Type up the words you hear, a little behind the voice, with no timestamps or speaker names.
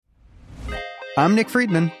I'm Nick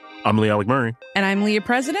Friedman. I'm Lee Alec Murray. And I'm Leah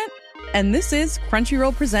President. And this is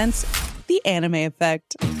Crunchyroll Presents The Anime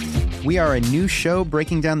Effect. We are a new show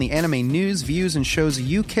breaking down the anime news, views, and shows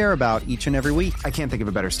you care about each and every week. I can't think of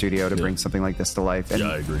a better studio to bring something like this to life. And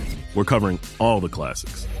I agree. We're covering all the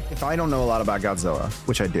classics. If I don't know a lot about Godzilla,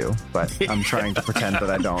 which I do, but I'm trying to pretend that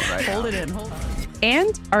I don't right now. Hold it in, hold on.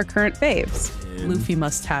 And our current faves. Luffy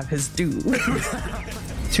must have his due.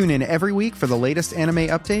 Tune in every week for the latest anime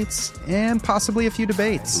updates and possibly a few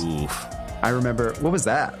debates. Oof. I remember, what was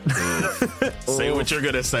that? Say what you're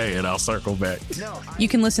going to say and I'll circle back. You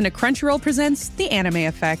can listen to Crunchyroll Presents The Anime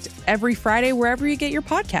Effect every Friday wherever you get your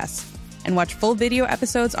podcasts. And watch full video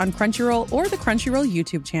episodes on Crunchyroll or the Crunchyroll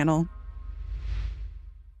YouTube channel.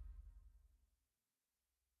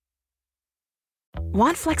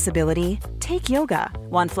 Want flexibility? Take yoga.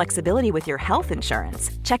 Want flexibility with your health insurance?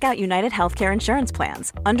 Check out United Healthcare Insurance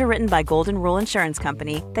Plans. Underwritten by Golden Rule Insurance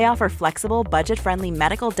Company, they offer flexible, budget-friendly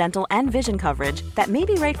medical, dental, and vision coverage that may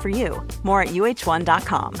be right for you. More at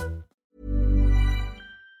uh1.com.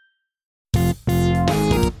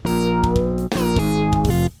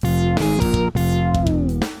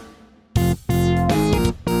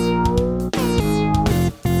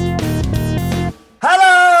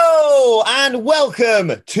 And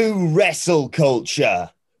welcome to Wrestle Culture.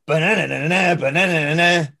 Banana, banana,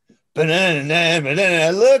 banana,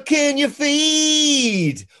 banana. Look in your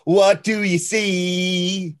feed. What do you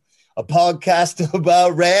see? A podcast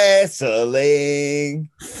about wrestling.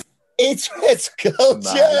 It's Wrestle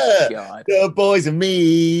Culture. The boys and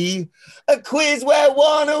me. A quiz where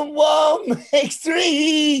 1 and 1 makes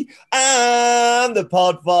 3. I'm the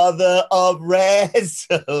podfather of wrestling.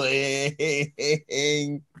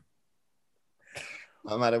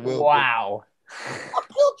 I'm Adam Wilson. Wow.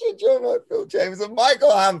 Phil James and Michael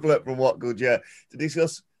Hamflett from What Culture to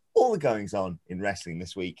discuss all the goings on in wrestling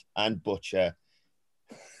this week and butcher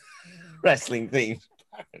wrestling themes,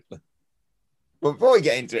 apparently. But before we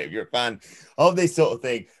get into it, if you're a fan of this sort of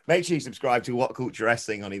thing, make sure you subscribe to What Culture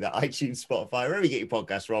Wrestling on either iTunes, Spotify, wherever you get your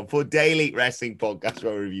podcasts from, for daily wrestling podcasts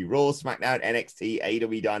where we review Raw, SmackDown, NXT,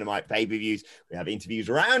 AEW Dynamite, pay-per-views. We have interviews,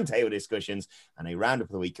 roundtable discussions, and a roundup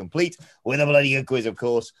of the week complete with a bloody good quiz, of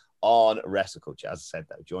course, on Wrestle Culture. As I said,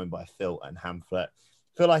 though, joined by Phil and Hamflett.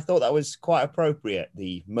 Phil, I thought that was quite appropriate,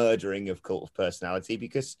 the murdering of Cult of Personality,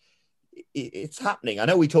 because it's happening. I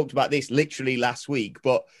know we talked about this literally last week,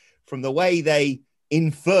 but from the way they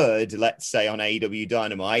inferred, let's say, on AEW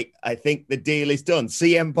Dynamite, I think the deal is done.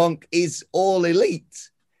 CM Punk is all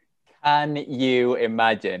elite. Can you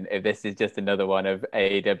imagine if this is just another one of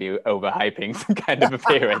AEW overhyping some kind of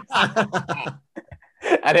appearance?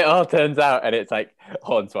 And it all turns out, and it's like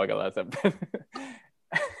Hornswoggle or something.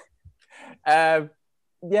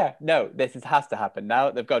 This has to happen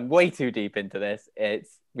now. They've gone way too deep into this.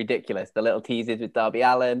 It's ridiculous. The little teases with Darby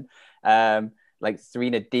Allin. Like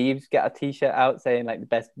Serena Deeb's got a t-shirt out saying like the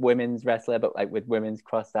best women's wrestler, but like with women's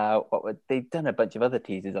crossed out. They've done a bunch of other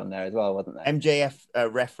teasers on there as well, wasn't there? MJF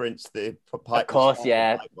referenced the pipe. Of course,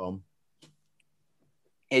 yeah. Bomb.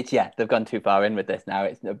 They've gone too far in with this now.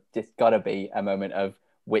 It's just got to be a moment of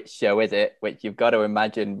which show is it, which you've got to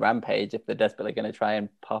imagine Rampage if they're desperately going to try and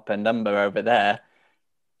pop a number over there.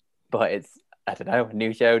 But it's, I don't know,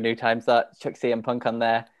 new show, new time slot, chuck CM Punk on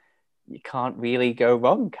there. You can't really go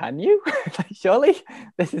wrong, can you? Surely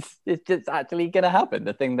it's just actually going to happen.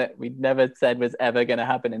 The thing that we never said was ever going to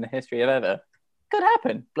happen in the history of ever could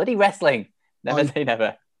happen. Bloody wrestling. Never say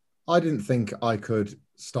never. I didn't think I could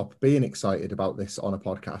stop being excited about this on a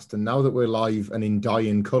podcast. And now that we're live and in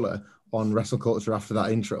dying colour on Wrestle Culture after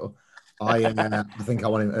that intro, I think I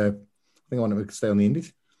want him to stay on the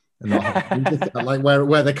indies. And not like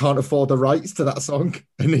where they can't afford the rights to that song,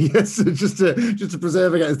 and yes, just to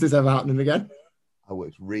preserve against this ever happening again. I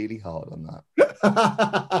worked really hard on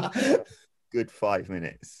that. Good 5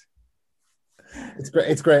 minutes. It's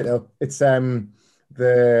great. It's great though. It's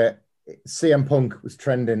the CM Punk was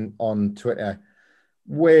trending on Twitter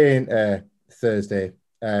way Thursday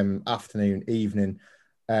afternoon, evening.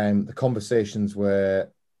 The conversations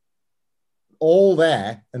were all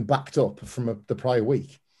there and backed up from the prior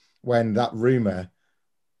week, when that rumor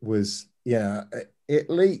was, it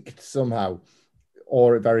leaked somehow,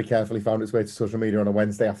 or it very carefully found its way to social media on a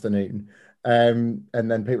Wednesday afternoon. And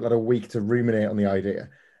then people had a week to ruminate on the idea.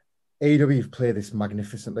 AEW play this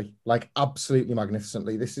magnificently, like absolutely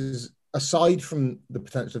magnificently. This is, aside from the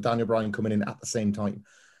potential of Daniel Bryan coming in at the same time,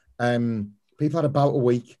 people had about a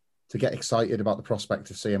week to get excited about the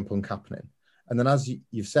prospect of CM Punk happening. And then, as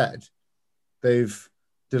you've said, they've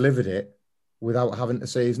delivered it without having to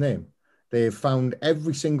say his name. They've found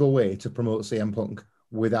every single way to promote CM Punk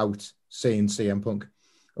without saying CM Punk.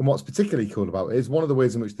 And what's particularly cool about it is one of the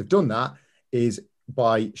ways in which they've done that is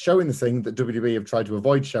by showing the thing that WWE have tried to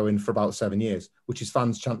avoid showing for about 7 years, which is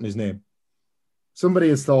fans chanting his name. Somebody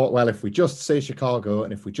has thought, well, if we just say Chicago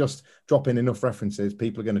and if we just drop in enough references,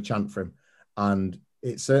 people are going to chant for him. And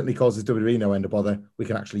it certainly causes WWE no end of bother. We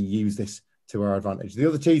can actually use this to our advantage. The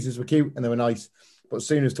other teasers were cute and they were nice. But as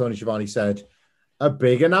soon as Tony Schiavone said, a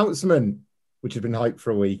big announcement, which had been hyped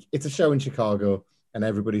for a week, it's a show in Chicago and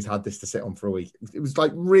everybody's had this to sit on for a week. It was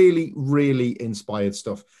like really, really inspired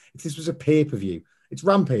stuff. If this was a pay-per-view, it's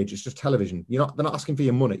Rampage, it's just television. They're not asking for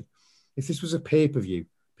your money. If this was a pay-per-view,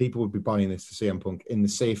 people would be buying this for CM Punk in the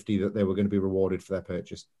safety that they were going to be rewarded for their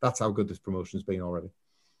purchase. That's how good this promotion's been already.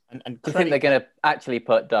 And do you think they're going to actually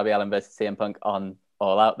put Darby Allin versus CM Punk on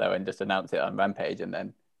All Out, though, and just announce it on Rampage and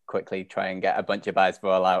then quickly try and get a bunch of buys for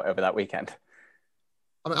All Out over that weekend?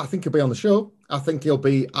 I mean, I think he'll be on the show. I think he'll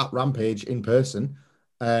be at Rampage in person.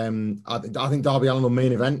 I think Darby Allin will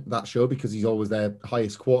main event that show because he's always their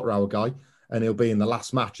highest quarter-hour guy, and he'll be in the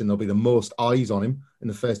last match, and there'll be the most eyes on him in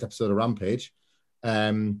the first episode of Rampage.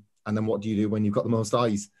 And then what do you do when you've got the most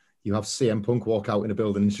eyes? You have CM Punk walk out in a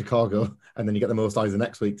building in Chicago, and then you get the most eyes the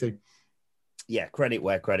next week too. Yeah, credit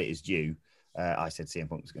where credit is due. I said CM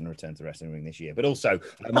Punk was going to return to the wrestling ring this year, but also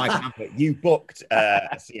Mike Pamphlet, you booked a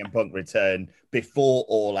CM Punk return before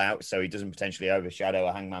All Out, so he doesn't potentially overshadow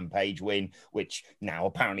a Hangman Page win, which now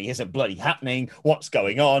apparently isn't bloody happening. What's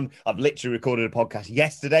going on? I've literally recorded a podcast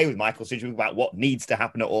yesterday with Michael Sidgwick about what needs to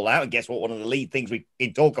happen at All Out, and guess what? One of the lead things we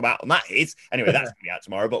can talk about on that is, anyway, that's going to be out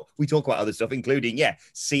tomorrow, but we talk about other stuff, including,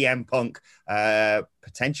 CM Punk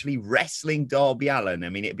potentially wrestling Darby Allin. I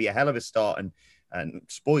mean, it'd be a hell of a start, and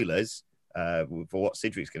spoilers, for what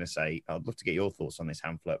Sidgwick's going to say. I'd love to get your thoughts on this,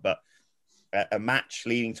 Hamflet, but a match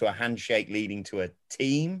leading to a handshake, leading to a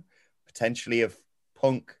team, potentially of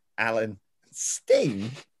Punk, Allen,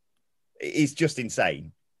 Sting, is just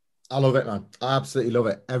insane. I love it, man. I absolutely love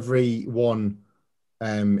it. Everyone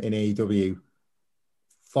in AEW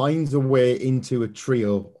finds a way into a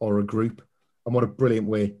trio or a group, and what a brilliant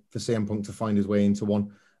way for CM Punk to find his way into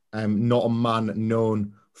one. Not a man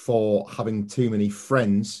known for having too many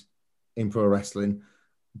friends in pro wrestling,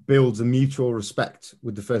 builds a mutual respect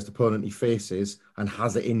with the first opponent he faces and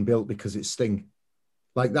has it inbuilt because it's Sting.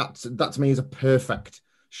 Like that to me is a perfect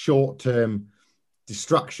short-term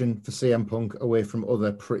distraction for CM Punk away from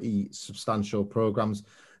other pretty substantial programs.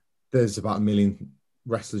 There's about 1 million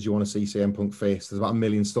wrestlers you want to see CM Punk face. There's about 1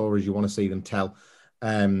 million stories you want to see them tell.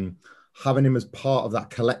 Having him as part of that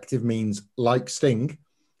collective means, like Sting,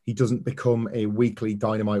 he doesn't become a weekly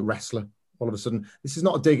Dynamite wrestler all of a sudden. This is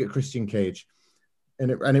not a dig at Christian Cage, and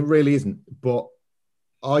it really isn't. But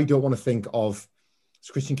I don't want to think of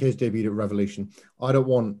Christian Cage debuted at Revolution. I don't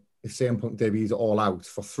want, if CM Punk debuts All Out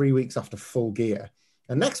for 3 weeks after Full Gear,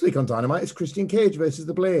 and next week on Dynamite it's Christian Cage versus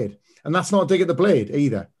The Blade, and that's not a dig at The Blade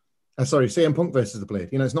either. CM Punk versus The Blade.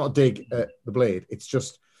 It's not a dig at The Blade. It's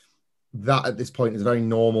just that at this point is a very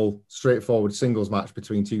normal, straightforward singles match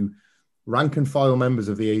between two rank and file members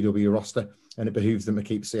of the AEW roster, and it behooves them to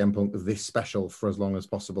keep CM Punk this special for as long as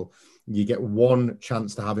possible. You get one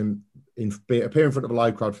chance to have him appear in front of a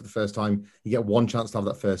live crowd for the first time. You get one chance to have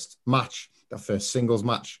that first match, that first singles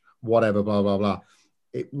match, whatever, blah, blah, blah.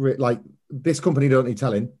 This company don't need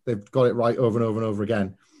telling. They've got it right over and over and over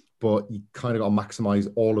again, but you kind of got to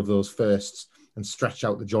maximize all of those firsts and stretch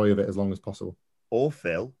out the joy of it as long as possible. Or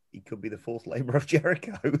Phil, he could be the fourth labor of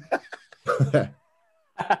Jericho.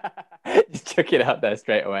 Just chuck it out there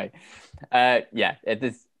straight away.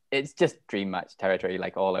 It's just dream match territory,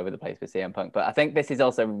 like all over the place with CM Punk. But I think this is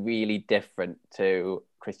also really different to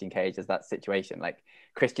Christian Cage as that situation. Like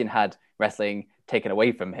Christian had wrestling taken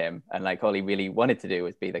away from him, and like all he really wanted to do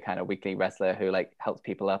was be the kind of weekly wrestler who like helps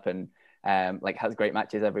people up and like has great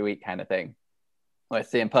matches every week kind of thing.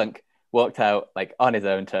 Whereas CM Punk walked out like on his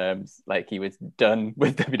own terms, like he was done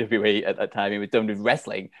with WWE at that time. He was done with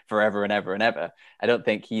wrestling forever and ever and ever. I don't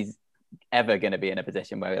think he's ever going to be in a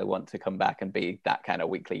position where he'll want to come back and be that kind of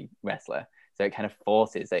weekly wrestler. So it kind of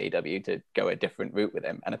forces AEW to go a different route with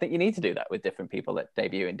him. And I think you need to do that with different people that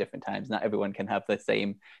debut in different times. Not everyone can have the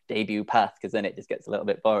same debut path, because then it just gets a little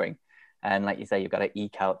bit boring. And like you say, you've got to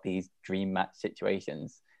eke out these dream match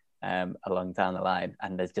situations along down the line.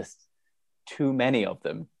 And there's just too many of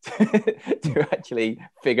them to actually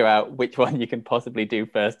figure out which one you can possibly do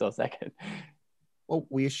first or second. Well,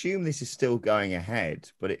 we assume this is still going ahead,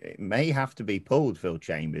 but it may have to be pulled, Phil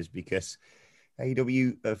Chambers, because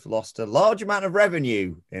AEW have lost a large amount of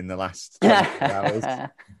revenue in the last 24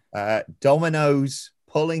 hours. Domino's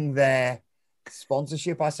pulling their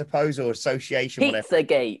sponsorship, I suppose, or association,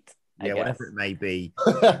 Pizzagate, whatever it may be,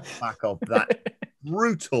 back of that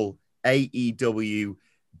brutal AEW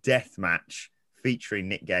death match featuring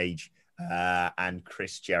Nick Gage and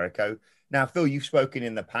Chris Jericho. Now, Phil, you've spoken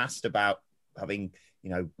in the past about having,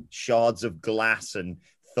 shards of glass and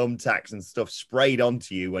thumbtacks and stuff sprayed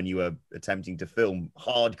onto you when you were attempting to film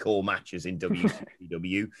hardcore matches in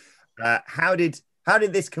WCW. How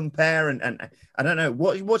did this compare? And I don't know,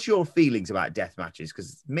 what's your feelings about death matches?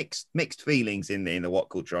 Because mixed feelings in the What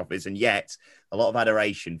Culture office, and yet a lot of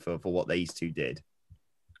adoration for what these two did.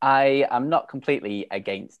 I am not completely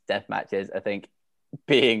against death matches. I think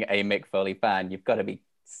being a Mick Foley fan, you've got to be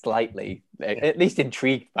slightly, at least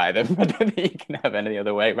intrigued by them. I don't think you can have any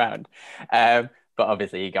other way around. But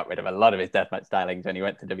obviously, he got rid of a lot of his deathmatch stylings when he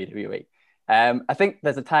went to WWE. I think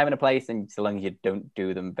there's a time and a place, and so long as you don't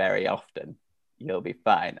do them very often, you'll be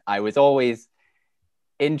fine. I was always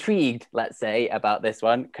intrigued, let's say, about this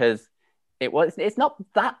one, because it's not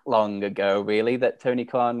that long ago, really, that Tony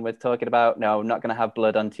Khan was talking about, no, not going to have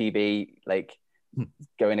blood on TV, like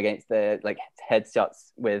going against the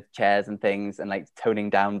headshots with chairs and things and toning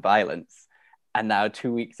down violence. And now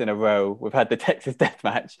 2 weeks in a row, we've had the Texas death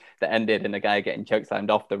match that ended in a guy getting chokeslammed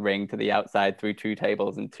off the ring to the outside through 2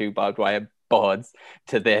 tables and 2 barbed wire boards,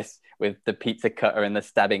 to this with the pizza cutter and the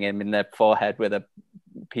stabbing him in the forehead with a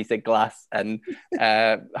piece of glass and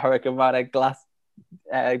Hurricane Rana glass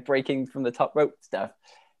breaking from the top rope stuff.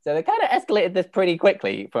 So they kind of escalated this pretty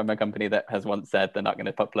quickly from a company that has once said they're not going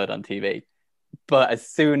to put blood on TV. But as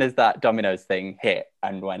soon as that Domino's thing hit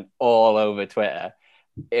and went all over Twitter,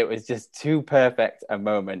 it was just too perfect a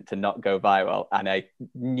moment to not go viral. And I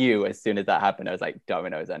knew as soon as that happened, I was like,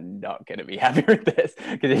 Domino's are not going to be happy with this.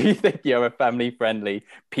 Because if you think you're a family-friendly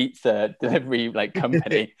pizza delivery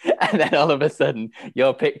company, and then all of a sudden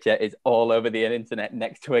your picture is all over the internet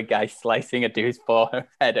next to a guy slicing a dude's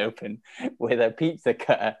forehead open with a pizza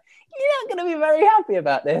cutter, you're not going to be very happy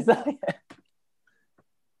about this, are you?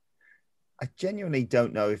 I genuinely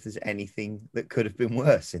don't know if there's anything that could have been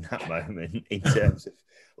worse in that moment in terms of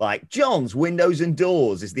John's windows and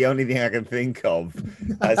doors is the only thing I can think of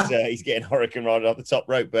as he's getting Hurricane Rana off the top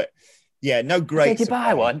rope. But yeah, no great. If you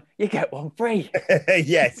buy one, you get one free.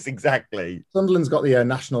 Yes, exactly. Sunderland's got the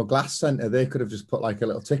National Glass Centre. They could have just put a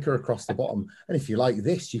little ticker across the bottom. And if you like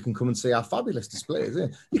this, you can come and see our fabulous display.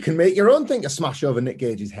 You can make your own thing to smash over Nick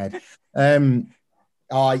Gage's head. I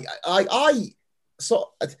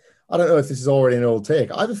don't know if this is already an old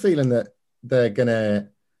take. I have a feeling that they're going to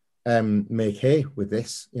make hay with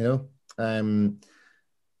this,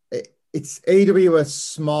 It's AEW are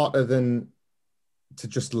smarter than to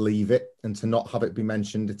just leave it and to not have it be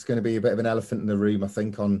mentioned. It's going to be a bit of an elephant in the room, I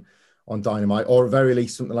think, on Dynamite, or at very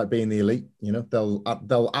least something like Being the Elite.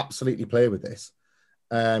 They'll absolutely play with this.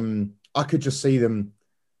 I could just see them,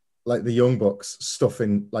 like the Young Bucks,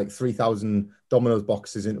 stuffing 3,000 Domino's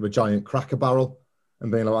boxes into a giant Cracker Barrel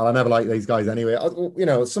and being like, well, I never liked these guys anyway.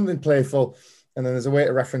 Something playful. And then there's a way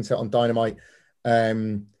to reference it on Dynamite.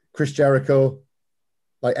 Chris Jericho,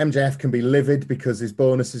 MJF can be livid because his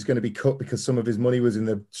bonus is going to be cut because some of his money was in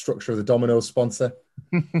the structure of the Domino's sponsor.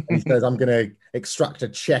 And he says, I'm going to extract a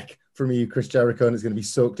check from you, Chris Jericho, and it's going to be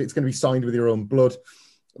soaked. It's going to be signed with your own blood,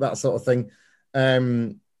 that sort of thing.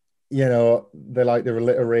 They like the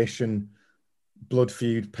alliteration blood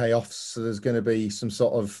feud payoffs. So there's going to be some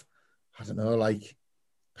sort of, I don't know,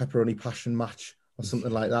 pepperoni passion match or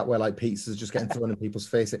something like that, where pizza's just getting thrown in people's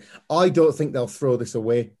faces. I don't think they'll throw this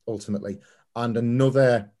away ultimately. And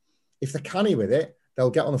if they're canny with it, they'll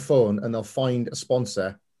get on the phone and they'll find a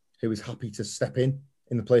sponsor who is happy to step in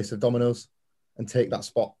the place of Domino's and take that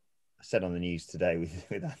spot. I said on the news today with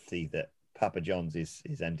Andy that Papa John's is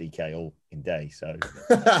MDK all in day. So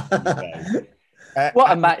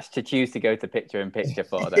what a match to choose to go to picture-in-picture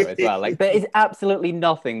for, though, as well. There is absolutely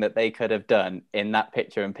nothing that they could have done in that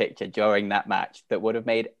picture-in-picture during that match that would have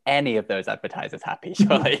made any of those advertisers happy,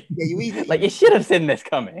 surely. You should have seen this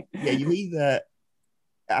coming. Yeah, you either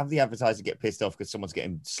have the advertiser get pissed off because someone's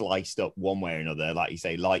getting sliced up one way or another, like you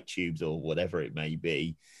say, light tubes or whatever it may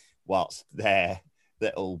be, whilst their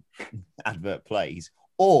little advert plays,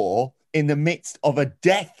 or in the midst of a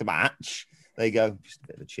death match, they go, just a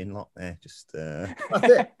bit of a chin lock there. That's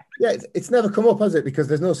it. Yeah, it's never come up, has it? Because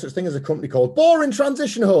there's no such thing as a company called Boring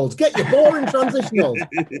Transition Holds. Get your boring transition holds.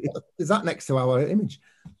 Is that next to our image?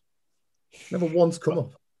 Never once come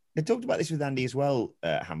up. I talked about this with Andy as well,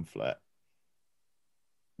 Hamflet.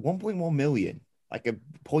 1.1 million, a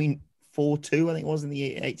 0.42, I think it was in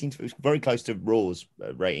the 18th. It was very close to Raw's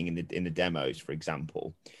rating in the demos, for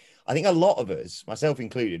example. I think a lot of us, myself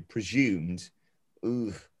included, presumed,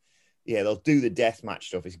 they'll do the deathmatch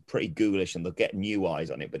stuff. It's pretty ghoulish and they'll get new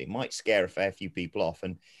eyes on it, but it might scare a fair few people off.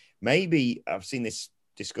 And maybe I've seen this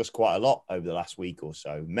discussed quite a lot over the last week or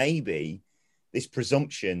so. Maybe this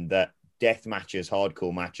presumption that death matches,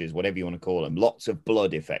 hardcore matches, whatever you want to call them, lots of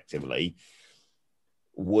blood effectively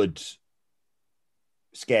would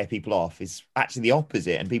scare people off is actually the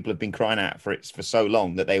opposite. And people have been crying out for it for so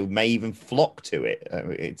long that they may even flock to it.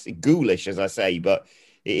 It's ghoulish, as I say, but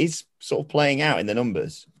it is sort of playing out in the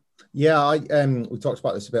numbers. Yeah, we talked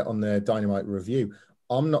about this a bit on the Dynamite review.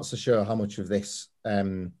 I'm not so sure how much of this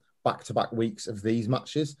back-to-back weeks of these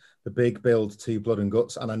matches, the big build to Blood and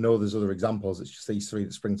Guts, and I know there's other examples, it's just these three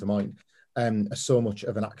that spring to mind, are so much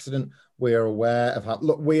of an accident. We're aware of how,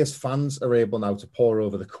 look, we as fans are able now to pour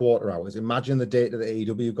over the quarter hours. Imagine the data that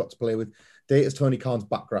AEW have got to play with. Data's Tony Khan's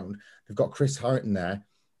background. They've got Chris Harrington there,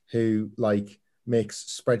 who, like,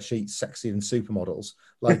 makes spreadsheets sexier than supermodels.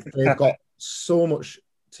 Like, they've got so much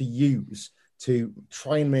to use to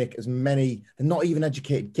try and make as many, they're not even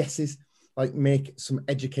educated guesses, like make some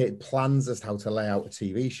educated plans as to how to lay out a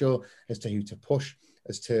TV show, as to who to push,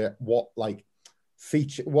 as to what, like,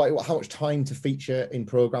 feature, how much time to feature in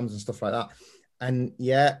programs and stuff like that. And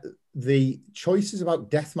yeah, the choices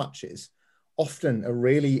about death matches often are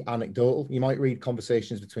really anecdotal. You might read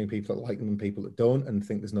conversations between people that like them and people that don't, and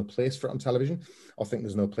think there's no place for it on television, or think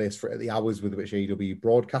there's no place for it at the hours with which AEW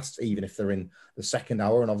broadcasts, even if they're in the second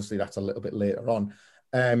hour, and obviously that's a little bit later on.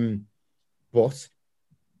 But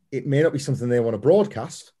it may not be something they want to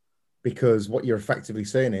broadcast, because what you're effectively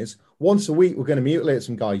saying is, once a week we're going to mutilate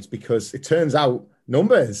some guys because it turns out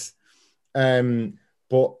numbers.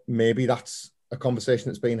 But maybe that's a conversation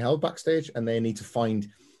that's being held backstage, and they need to find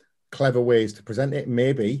clever ways to present it.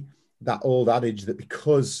 Maybe that old adage that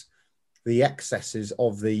because the excesses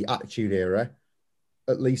of the Attitude Era,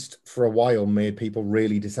 at least for a while, made people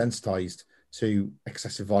really desensitized to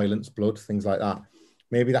excessive violence, blood, things like that.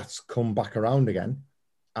 Maybe that's come back around again,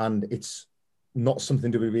 and it's not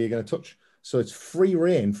something WWE are going to touch. So it's free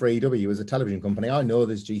reign for AEW as a television company. I know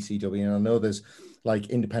there's GCW, and I know there's like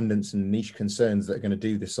independents and niche concerns that are going to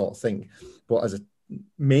do this sort of thing. But as a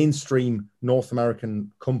mainstream North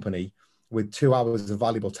American company with 2 hours of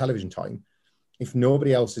valuable television time, if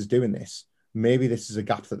nobody else is doing this, maybe this is a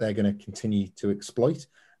gap that they're going to continue to exploit.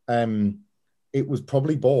 It was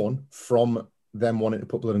probably born from them wanting to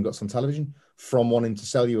put Blood and Guts on television, from wanting to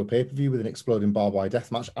sell you a pay-per-view with an exploding barbed wire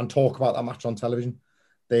death match and talk about that match on television.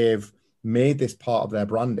 They've made this part of their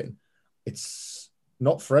branding. It's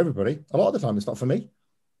not for everybody. A lot of the time it's not for me.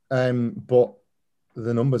 But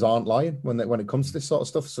the numbers aren't lying when it comes to this sort of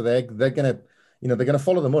stuff. So they're gonna, they're gonna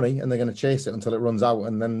follow the money, and they're gonna chase it until it runs out,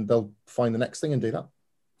 and then they'll find the next thing and do that.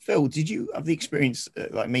 Phil, did you have the experience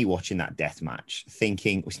like me watching that death match,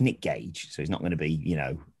 thinking it was Nick Gage, so he's not going to be,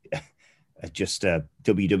 just a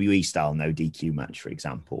WWE style no DQ match, for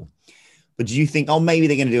example. But do you think, maybe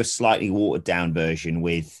they're going to do a slightly watered down version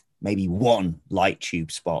with maybe one light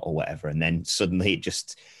tube spot or whatever, and then suddenly it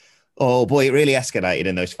just, oh boy, it really escalated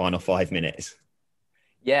in those final 5 minutes.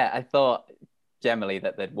 Yeah, I thought generally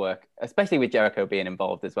that they'd work, especially with Jericho being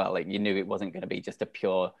involved as well. Like, you knew it wasn't going to be just a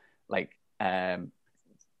pure like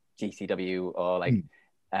GCW or like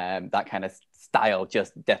that kind of style,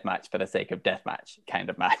 just death match for the sake of death match kind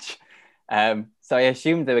of match. So I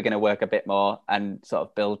assumed they were going to work a bit more and sort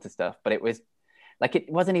of build to stuff, but it was like,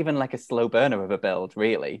 it wasn't even like a slow burner of a build,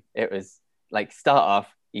 really. It was like, start off,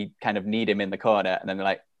 you kind of need him in the corner, and then they're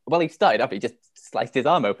like, well, he started off, he just sliced his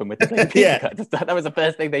arm open with the yeah. That was the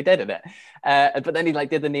first thing they did in it. But then he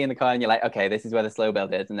like did the knee in the corner, and you're like, okay, this is where the slow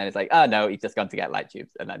build is. And then it's like, oh no, he's just gone to get light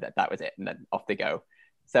tubes, and then that was it. And then off they go.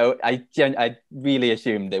 So I really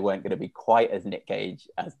assumed they weren't going to be quite as Nick Gage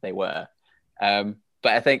as they were.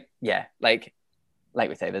 But I think, yeah, like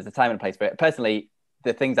we say, there's a time and a place for it. Personally,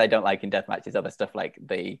 the things I don't like in death matches are the stuff like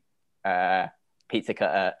the pizza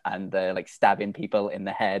cutter and the like stabbing people in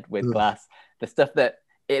the head with glass. The stuff that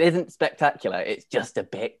it isn't spectacular, it's just a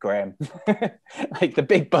bit grim. Like the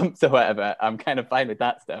big bumps or whatever, I'm kind of fine with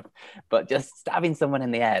that stuff. But just stabbing someone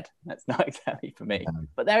in the head, that's not exactly for me.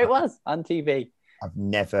 But there it was on TV. I've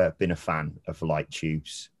never been a fan of light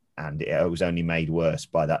tubes, and it was only made worse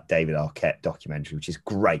by that David Arquette documentary, which is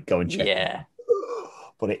great. Go and check it.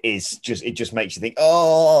 But it just makes you think,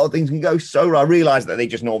 oh, things can go so wrong. I realize that they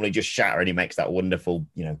just normally just shatter, and he makes that wonderful,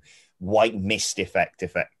 white mist effect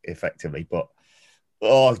effectively. But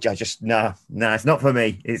it's not for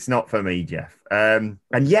me. It's not for me, Jeff. And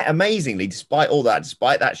yet, amazingly, despite all that,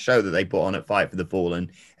 despite that show that they put on at Fight for the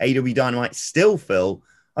Fallen, AEW Dynamite still, Phil,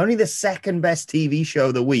 only the second best TV show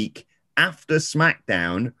of the week after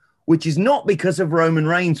SmackDown, which is not because of Roman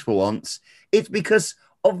Reigns for once. It's because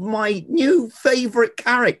of my new favorite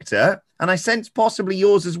character, and I sense possibly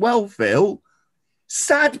yours as well, Phil.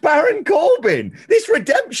 Sad Baron Corbin. This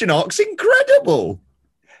redemption arc's incredible.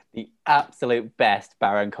 the absolute best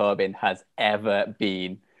Baron Corbin has ever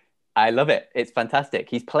been. I love it. It's fantastic.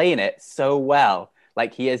 He's playing it so well.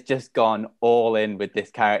 Like, he has just gone all in with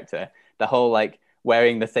this character. The whole, like,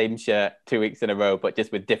 wearing the same shirt 2 weeks in a row, but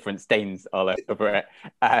just with different stains all over it.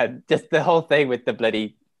 And just the whole thing with the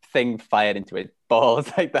bloody thing fired into his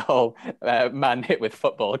balls, like the whole man hit with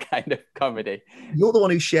football kind of comedy. You're the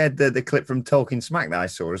one who shared the clip from Talking Smack that I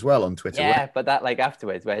saw as well on Twitter. Yeah, but that, like,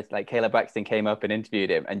 afterwards, where it's like Kayla Braxton came up and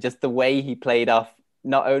interviewed him, and just the way he played off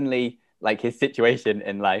not only like his situation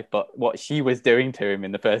in life, but what she was doing to him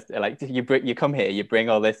in the first, like, you come here, you bring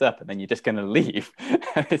all this up, and then you're just going to leave.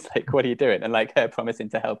 And it's like, what are you doing? And like her promising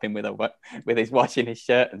to help him with his washing his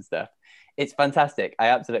shirt and stuff. It's fantastic. I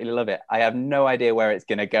absolutely love it. I have no idea where it's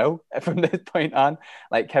going to go from this point on.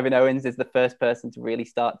 Like, Kevin Owens is the first person to really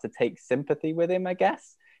start to take sympathy with him, I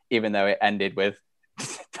guess, even though it ended with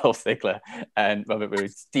Dolph Ziggler and Robert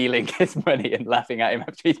Roode stealing his money and laughing at him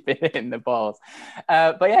after he's been hitting the balls.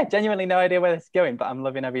 But yeah, genuinely no idea where this is going, but I'm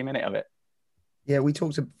loving every minute of it. Yeah, we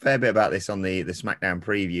talked a fair bit about this on the SmackDown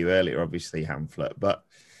preview earlier, obviously, Hamflet, but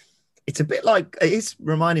it's a bit like, it's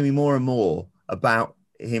reminding me more and more about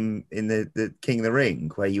him in the King of the Ring,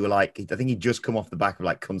 where you were like, I think he'd just come off the back of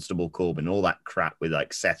like Constable Corbin, all that crap with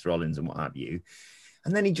like Seth Rollins and what have you.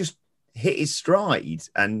 And then he just hit his stride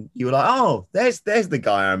and you were like, oh, there's the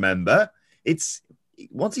guy I remember. It's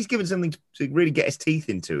once he's given something to really get his teeth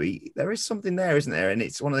into, there is something there, isn't there? And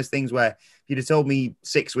it's one of those things where if you'd have told me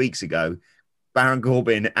 6 weeks ago, Baron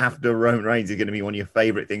Corbin after Roman Reigns is going to be one of your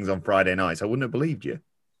favorite things on Friday nights, I wouldn't have believed you.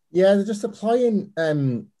 Yeah, they're just applying,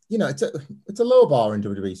 it's a low bar in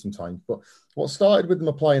WWE sometimes, but what started with them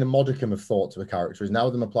applying a modicum of thought to a character is now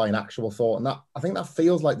them applying actual thought. And that, I think that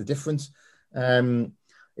feels like the difference.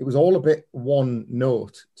 It was all a bit one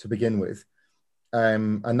note to begin with.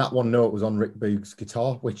 And that one note was on Rick Boog's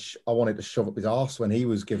guitar, which I wanted to shove up his arse when he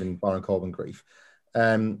was giving Baron Corbin grief.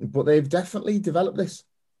 But they've definitely developed this.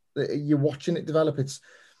 You're watching it develop. It's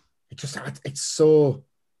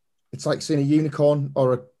like seeing a unicorn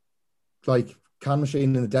or a like can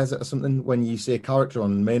machine in the desert or something when you see a character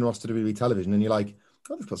on main roster WWE television and you're like,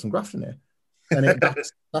 oh, they've put some graft in here. And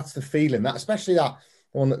that's the feeling, that especially that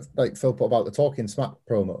one that like Phil put about the Talking Smack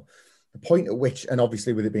promo, the point at which, and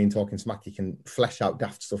obviously with it being Talking Smack, you can flesh out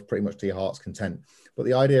daft stuff pretty much to your heart's content. But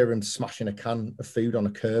the idea of him smashing a can of food on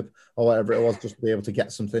a curb or whatever it was, just to be able to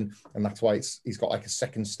get something, and that's why he's got like a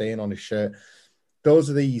second stain on his shirt. Those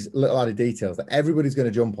are these little added details that everybody's going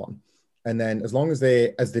to jump on. And then as long as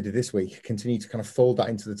they did this week, continue to kind of fold that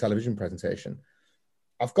into the television presentation,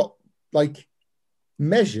 I've got like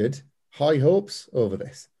measured high hopes over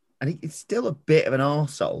this. And it's still a bit of an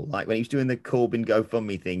arsehole. Like when he was doing the Corbin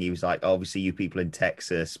GoFundMe thing, he was like, obviously you people in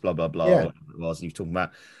Texas, blah, blah, blah. Yeah. It was. And he was talking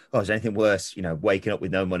about, oh, is there anything worse, waking up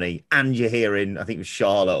with no money and you're hearing, I think it was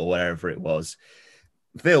Charlotte or wherever it was.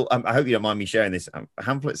 Phil, I hope you don't mind me sharing this.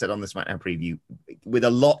 Hamflet said on the SmackDown preview, with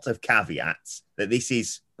a lot of caveats, that this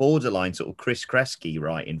is borderline sort of Chris Kresge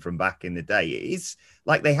writing from back in the day. It is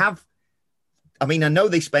like they have, I mean, I know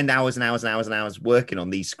they spend hours and hours and hours and hours working on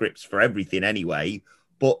these scripts for everything anyway,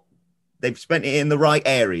 but they've spent it in the right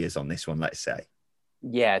areas on this one, let's say.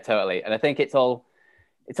 Yeah, totally. And I think it's all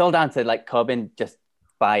down to like Corbin just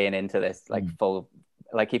buying into this like full.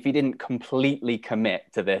 Like if he didn't completely commit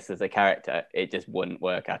to this as a character, it just wouldn't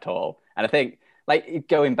work at all. And I think like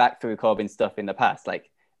going back through Corbin's stuff in the past, like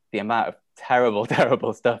the amount of terrible,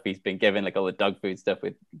 terrible stuff he's been given, like all the dog food stuff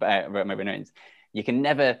with Roman Reigns, you can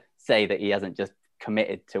never say that he hasn't just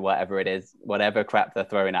committed to whatever it is, whatever crap they're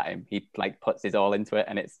throwing at him. He like puts his all into it,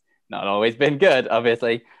 and it's not always been good,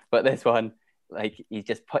 obviously. But this one, like he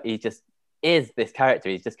just is this character.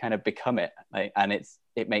 He's just kind of become it, like, and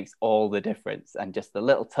it makes all the difference. And just the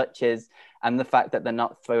little touches and the fact that they're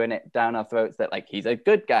not throwing it down our throats that like he's a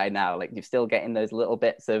good guy now. Like you're still getting those little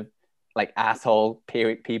bits of like asshole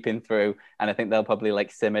peeping through, and I think they'll probably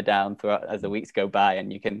like simmer down throughout as the weeks go by,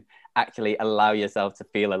 and you can actually allow yourself to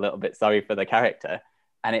feel a little bit sorry for the character.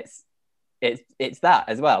 And it's that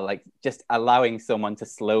as well, like just allowing someone to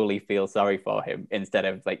slowly feel sorry for him instead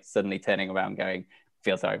of like suddenly turning around going,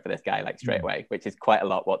 feel sorry for this guy like straight away, which is quite a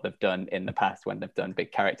lot what they've done in the past when they've done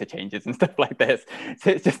big character changes and stuff like this. So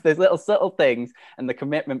it's just those little subtle things and the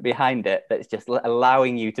commitment behind it that's just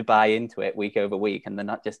allowing you to buy into it week over week, and they're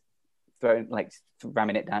not just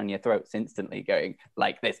ramming it down your throats instantly going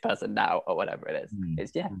like this person now or whatever it is.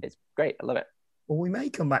 It's great. I love it. Well, we may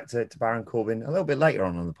come back to Baron Corbin a little bit later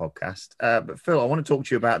on the podcast. But Phil, I want to talk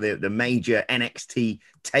to you about the major NXT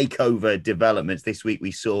takeover developments. This week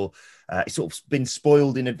we saw it's sort of been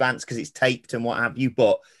spoiled in advance because it's taped and what have you.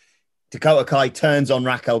 But Dakota Kai turns on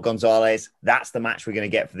Raquel Gonzalez. That's the match we're going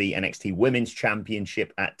to get for the NXT Women's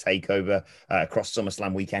Championship at TakeOver across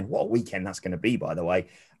SummerSlam weekend. What a weekend that's going to be, by the way.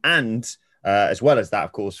 And as well as that,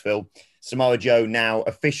 of course, Phil, Samoa Joe now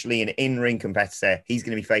officially an in-ring competitor. He's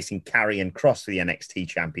going to be facing Karrion Kross for the NXT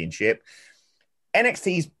Championship.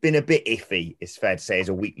 NXT's been a bit iffy, it's fair to say, as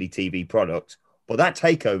a weekly TV product. But that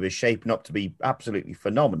TakeOver is shaping up to be absolutely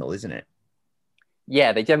phenomenal, isn't it?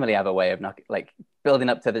 Yeah, they generally have a way of building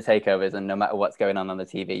up to the takeovers, and no matter what's going on the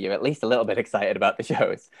TV, you're at least a little bit excited about the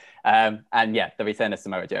shows. And yeah, the return of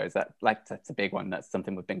Samoa Joe is that's a big one. That's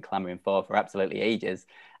something we've been clamoring for absolutely ages.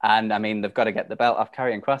 And I mean, they've got to get the belt off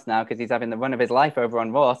Karrion Kross now because he's having the run of his life over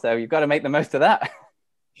on Raw. So you've got to make the most of that.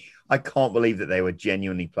 I can't believe that they were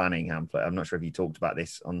genuinely planning, Hamlet. I'm not sure if you talked about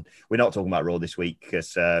this on. We're not talking about Raw this week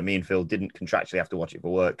because me and Phil didn't contractually have to watch it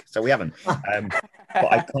for work, so we haven't.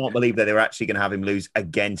 But I can't believe that they were actually going to have him lose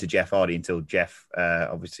again to Jeff Hardy until Jeff,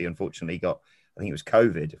 obviously, unfortunately, got. I think it was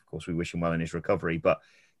COVID. Of course, we wish him well in his recovery. But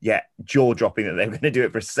yeah, jaw dropping that they were going to do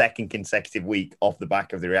it for a second consecutive week off the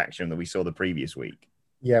back of the reaction that we saw the previous week.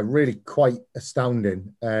 Yeah, really quite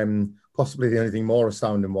astounding. Possibly the only thing more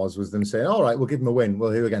astounding was them saying, all right, we'll give him a win.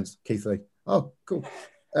 Well, who against? Keith Lee. Oh, cool.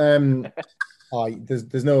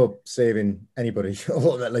 There's no saving anybody,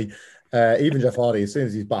 ultimately. Even Jeff Hardy, as soon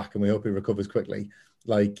as he's back, and we hope he recovers quickly,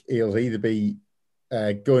 he'll either be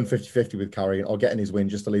going 50-50 with Karrion or getting his win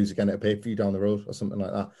just to lose again at a pay-per-view down the road or something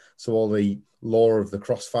like that. So all the lore of the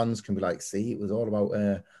Cross fans can be like, see, it was all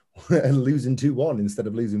about losing 2-1 instead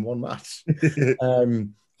of losing one match.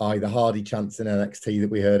 The Hardy chants in NXT that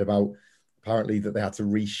we heard about, apparently that they had to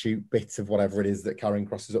reshoot bits of whatever it is that Karrion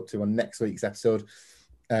Kross is up to on next week's episode.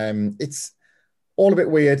 It's all a bit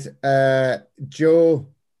weird. Joe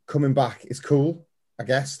coming back is cool, I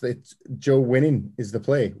guess. That Joe winning is the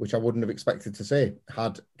play, which I wouldn't have expected to say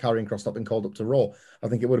had Karrion Kross not been called up to Raw. I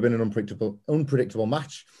think it would have been an unpredictable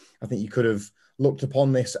match. I think you could have looked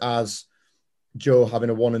upon this as Joe having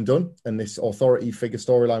a one and done, and this authority figure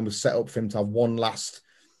storyline was set up for him to have one last,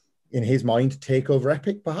 in his mind, takeover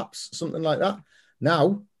epic, perhaps, something like that.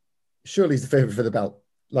 Now, surely he's the favourite for the belt.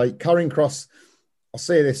 Karrion Kross, I'll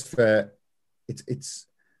say this for it's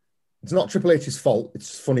not Triple H's fault.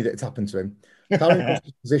 It's funny that it's happened to him. Karrion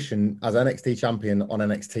Kross' position as NXT champion on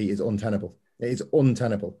NXT is untenable. It is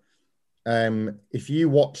untenable. If you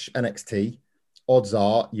watch NXT, odds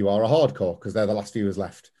are you are a hardcore because they're the last viewers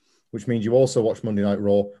left, which means you also watch Monday Night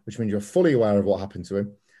Raw, which means you're fully aware of what happened to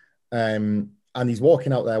him. And he's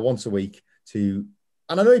walking out there once a week and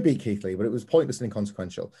I know he beat Keith Lee, but it was pointless and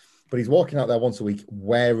inconsequential. But he's walking out there once a week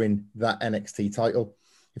wearing that NXT title.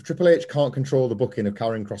 If Triple H can't control the booking of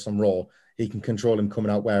Karrion Kross on Raw, he can control him coming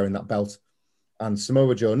out wearing that belt. And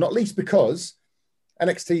Samoa Joe, not least because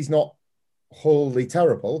NXT's not wholly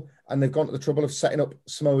terrible, and they've gone to the trouble of setting up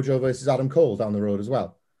Samoa Joe versus Adam Cole down the road as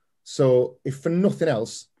well. So if for nothing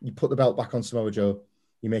else, you put the belt back on Samoa Joe,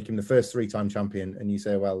 you make him the first 3-time champion, and you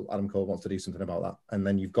say, well, Adam Cole wants to do something about that. And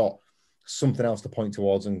then you've got something else to point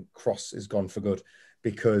towards, and Kross is gone for good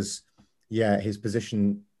because, yeah, his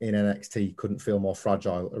position in NXT couldn't feel more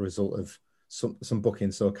fragile as a result of some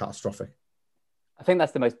booking so catastrophic. I think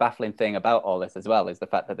that's the most baffling thing about all this as well, is the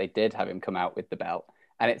fact that they did have him come out with the belt.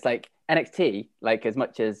 And it's like NXT, as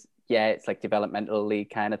much as, yeah, it's developmental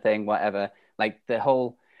league kind of thing, whatever,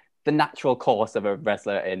 the natural course of a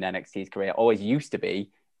wrestler in NXT's career always used to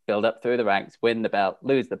be build up through the ranks, win the belt,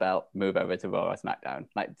 lose the belt, move over to Raw or SmackDown.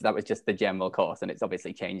 That was just the general course, and it's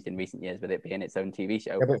obviously changed in recent years with it being its own TV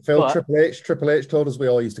show. Yeah, but Phil, Triple H told us we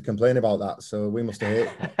all used to complain about that, so we must have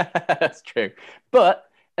hated it. That's true. But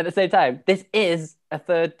at the same time, this is a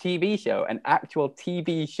third TV show, an actual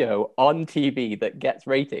TV show on TV that gets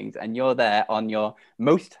ratings, and you're there on your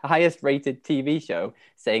most highest rated TV show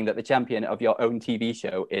saying that the champion of your own TV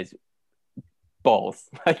show is balls.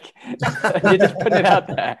 You're just putting it out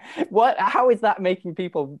there. How is that making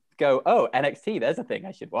people go, oh, NXT, there's a thing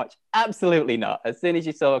I should watch? Absolutely not. As soon as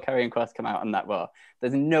you saw Karrion Kross come out on that Raw,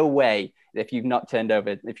 there's no way, if you've not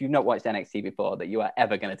watched NXT before, that you are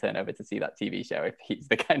ever going to turn over to see that TV show if he's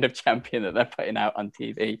the kind of champion that they're putting out on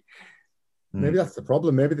TV. Maybe that's the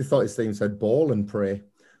problem. Maybe they thought his theme said ball and pray.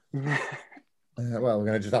 Well, we're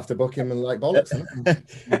going to just have to book him and bollocks.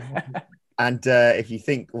 And if you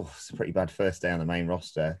think, it's a pretty bad first day on the main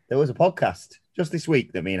roster, there was a podcast just this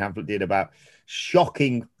week that me and Hamlet did about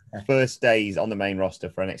shocking first days on the main roster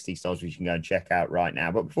for NXT stars, which you can go and check out right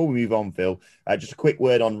now. But before we move on, Phil, just a quick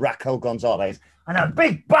word on Raquel Gonzalez and her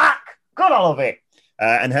big back. God, I love it.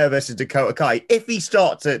 And her versus Dakota Kai. If he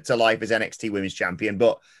starts to life as NXT Women's Champion,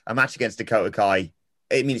 but a match against Dakota Kai,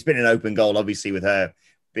 it's been an open goal, obviously, with her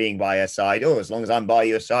being by her side. Oh, as long as I'm by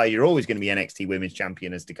your side, you're always going to be NXT Women's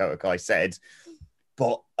Champion, as Dakota Kai said.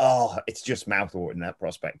 But, it's just mouth-watering, that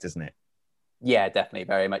prospect, isn't it? Yeah, definitely.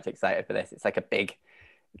 Very much excited for this. It's like a big,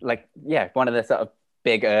 one of the sort of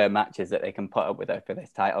bigger matches that they can put up with her for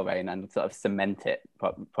this title reign and sort of cement it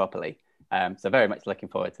properly. So very much looking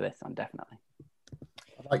forward to this one, definitely.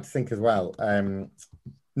 I'd like to think as well,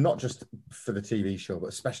 not just for the TV show, but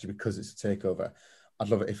especially because it's a takeover, I'd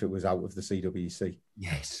love it if it was out of the CWC.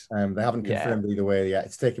 Yes. They haven't confirmed either way yet.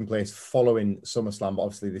 It's taking place following SummerSlam, but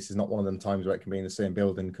obviously this is not one of them times where it can be in the same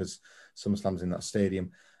building because SummerSlam's in that stadium.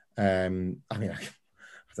 I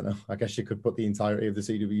don't know. I guess you could put the entirety of the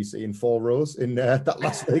CWC in 4 rows in that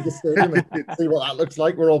Las Vegas stadium and see what that looks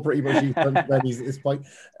like. We're all pretty much used to venues at this point.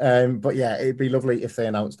 But yeah, it'd be lovely if they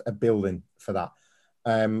announced a building for that.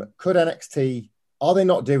 Could NXT... Are they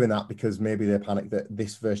not doing that because maybe they're panicked that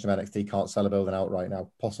this version of NXT can't sell a building out right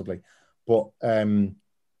now? Possibly. But, in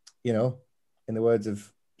the words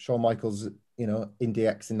of Shawn Michaels, in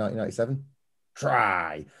DX in 1997,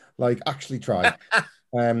 try. Actually try.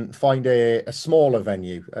 Find a smaller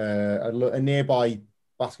venue, a nearby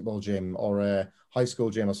basketball gym or a high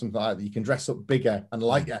school gym or something like that you can dress up bigger and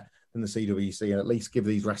lighter than the CWC and at least give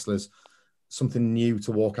these wrestlers something new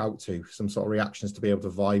to walk out to, some sort of reactions to be able to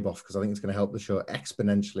vibe off, because I think it's going to help the show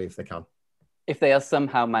exponentially if they can. If they are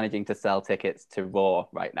somehow managing to sell tickets to Raw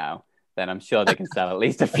right now, then I'm sure they can sell at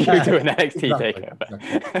least a few to an NXT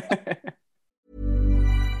takeover.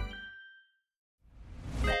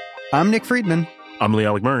 I'm Nick Friedman. I'm Lee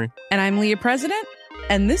Alec Murray. And I'm Leah President.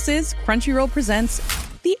 And this is Crunchyroll Presents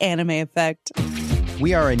The Anime Effect.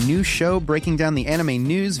 We are a new show breaking down the anime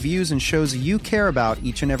news, views, and shows you care about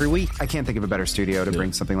each and every week. I can't think of a better studio to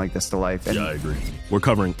bring something like this to life. And I agree. We're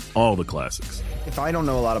covering all the classics. if I don't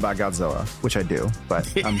know a lot about Godzilla, which I do,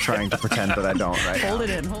 but I'm trying to pretend that I don't right Hold it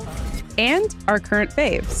in. And our current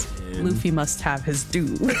faves. Luffy must have his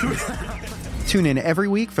due. Tune in every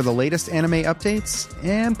week for the latest anime updates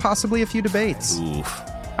and possibly a few debates. Oof.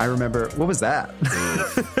 I remember, what was that?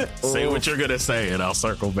 Say what you're going to say and I'll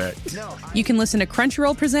circle back. You can listen to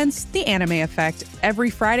Crunchyroll Presents The Anime Effect every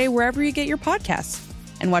Friday wherever you get your podcasts.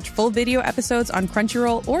 And watch full video episodes on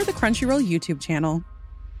Crunchyroll or the Crunchyroll YouTube channel.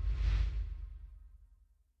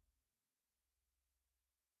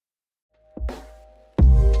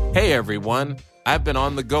 Hey everyone, I've been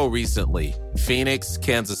on the go recently. Phoenix,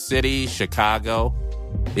 Kansas City, Chicago.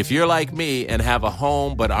 If you're like me and have a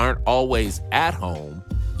home but aren't always at home,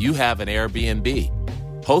 you have an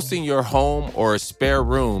Airbnb. Hosting your home or a spare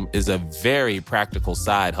room is a very practical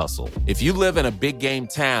side hustle. If you live in a big game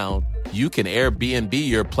town, you can Airbnb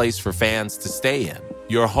your place for fans to stay in.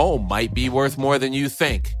 Your home might be worth more than you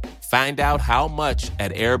think. Find out how much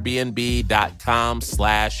at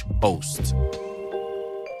airbnb.com/host.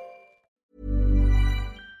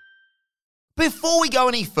 Before we go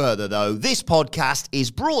any further, though, this podcast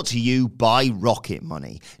is brought to you by Rocket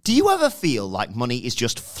Money. Do you ever feel like money is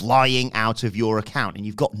just flying out of your account and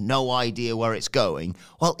you've got no idea where it's going?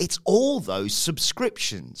 Well, it's all those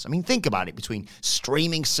subscriptions. I mean, think about it. Between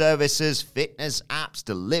streaming services, fitness apps,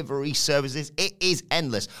 delivery services, it is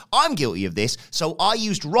endless. I'm guilty of this, so I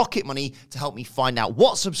used Rocket Money to help me find out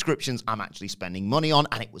what subscriptions I'm actually spending money on,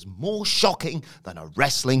 and it was more shocking than a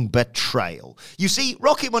wrestling betrayal. You see,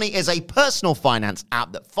 Rocket Money is a personal finance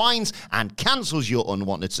app that finds and cancels your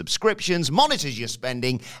unwanted subscriptions, monitors your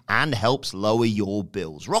spending, and helps lower your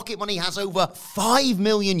bills. Rocket Money has over 5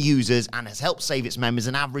 million users and has helped save its members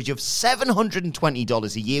an average of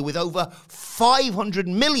 $720 a year, with over $500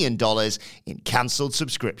 million in cancelled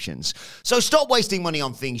subscriptions. So stop wasting money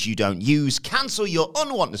on things you don't use. Cancel your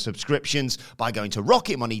unwanted subscriptions by going to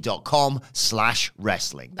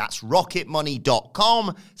rocketmoney.com/wrestling. That's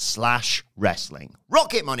rocketmoney.com/wrestling.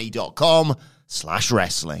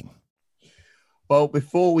 rocketmoney.com/wrestling. Well,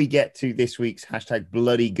 before we get to this week's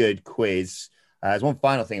 #BloodyGood quiz, there's one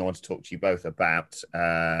final thing I want to talk to you both about.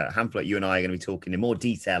 Hamlet, you and I are going to be talking in more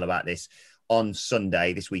detail about this on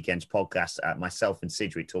Sunday, this weekend's podcast. Myself and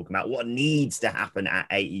Sidgwick talking about what needs to happen at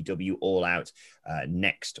AEW All Out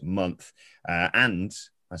next month. And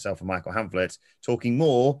myself and Michael Hamlet talking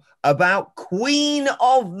more about Queen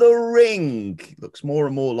of the Ring. Looks more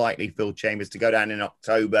and more likely, Phil Chambers, to go down in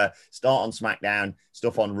October, start on SmackDown,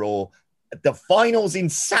 stuff on Raw. The finals in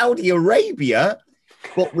Saudi Arabia.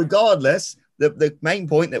 But regardless, the main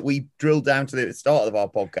point that we drilled down to the start of our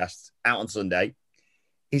podcast out on Sunday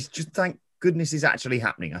is just thank goodness is actually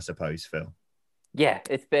happening, I suppose, Phil. Yeah,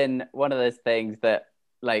 it's been one of those things that,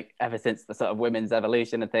 like, ever since the sort of women's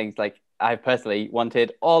evolution and things, like, I've personally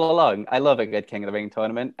wanted all along. I love a good King of the Ring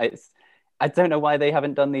tournament. I don't know why they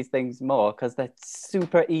haven't done these things more, because they're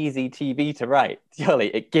super easy TV to write. Surely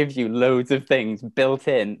it gives you loads of things built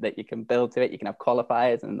in that you can build to it. You can have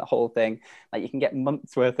qualifiers and the whole thing. Like, you can get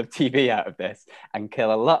months worth of TV out of this and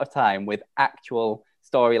kill a lot of time with actual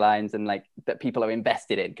storylines and like that people are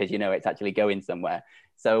invested in, because you know it's actually going somewhere.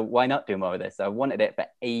 So why not do more of this? I wanted it for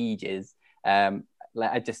ages.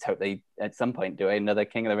 I just hope they at some point do another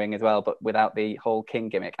King of the Ring as well, but without the whole king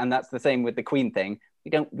gimmick. And that's the same with the Queen thing. We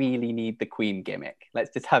don't really need the Queen gimmick.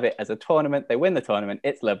 Let's just have it as a tournament. They win the tournament.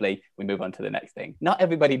 It's lovely. We move on to the next thing. Not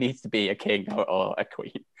everybody needs to be a king or a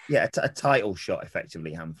queen. Yeah, a title shot,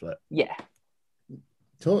 effectively, Hamflet. Yeah.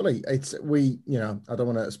 Totally. I don't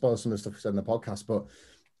want to spoil some of the stuff we said in the podcast, but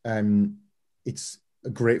it's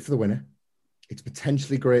great for the winner. It's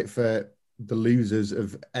potentially great for the losers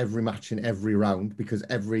of every match in every round, because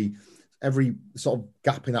every sort of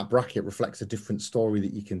gap in that bracket reflects a different story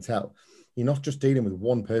that you can tell. You're not just dealing with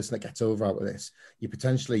one person that gets over out of this. You're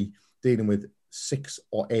potentially dealing with 6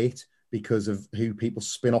 or 8 because of who people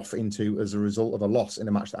spin off into as a result of a loss in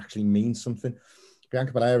a match that actually means something.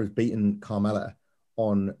 Bianca Belair has beaten Carmella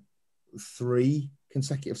on 3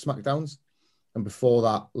 consecutive SmackDowns. And before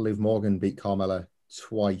that, Liv Morgan beat Carmella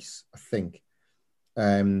twice, I think.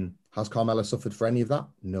 Has Carmella suffered for any of that?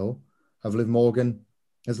 No. Has Liv Morgan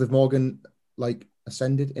like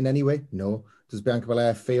ascended in any way? No. Does Bianca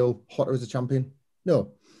Belair feel hotter as a champion?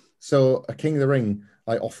 No. So a King of the Ring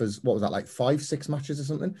offers, what was that, like 5-6 matches or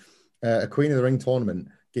something? A Queen of the Ring tournament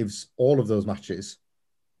gives all of those matches,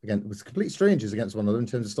 again, with complete strangers against one another in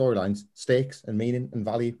terms of storylines, stakes and meaning and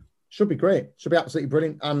value. Should be great. Should be absolutely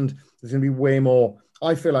brilliant. And there's going to be way more.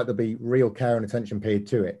 I feel like there'll be real care and attention paid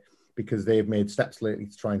to it, because they've made steps lately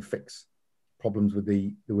to try and fix problems with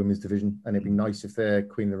the women's division. And it'd be nice if the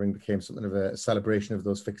Queen of the Ring became something of a celebration of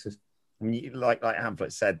those fixes. I mean, like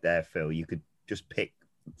Hamflet said there, Phil, you could just pick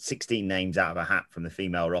 16 names out of a hat from the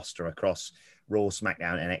female roster across Raw,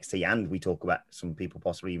 SmackDown, NXT, and we talk about some people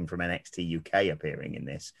possibly even from NXT UK appearing in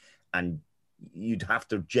this, and you'd have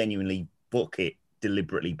to genuinely book it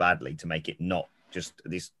deliberately badly to make it not just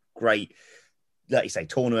this great, like you say,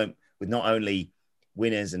 tournament with not only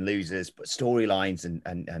winners and losers, but storylines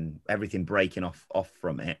and everything breaking off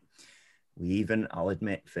from it. We even, I'll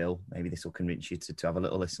admit, Phil, maybe this will convince you to have a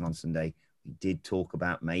little listen on Sunday. We did talk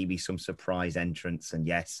about maybe some surprise entrants, and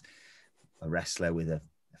yes, a wrestler with a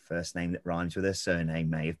first name that rhymes with a surname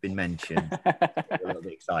may have been mentioned. A little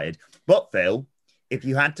bit excited. But Phil, if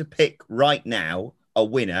you had to pick right now a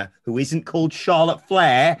winner who isn't called Charlotte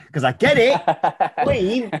Flair, because I get it,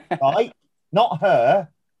 Queen, right? Not her.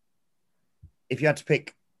 If you had to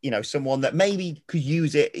pick, someone that maybe could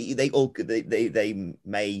use it, they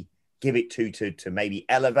may give it to maybe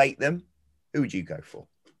elevate them, who would you go for?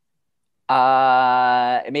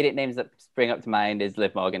 Immediate names that spring up to mind is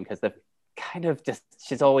Liv Morgan, because they've kind of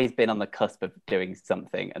she's always been on the cusp of doing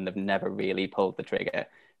something, and they've never really pulled the trigger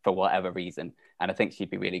for whatever reason. And I think she'd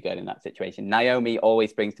be really good in that situation. Naomi always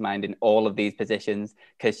springs to mind in all of these positions,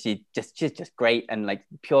 because she's just great and like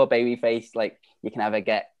pure babyface. Like, you can have her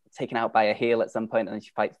get taken out by a heel at some point, and then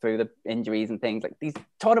she fights through the injuries and things. Like, these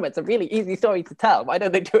tournaments are really easy stories to tell. Why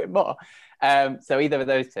don't they do it more? So either of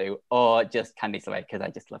those two, or just Candice LeRae, because I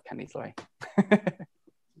just love Candice LeRae.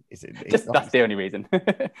 That's the only reason.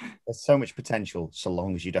 There's so much potential, so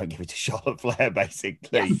long as you don't give it to Charlotte Flair,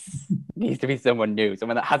 basically. Yes. Needs to be someone new,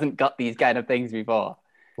 someone that hasn't got these kind of things before.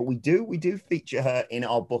 But we do feature her in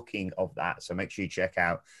our booking of that. So make sure you check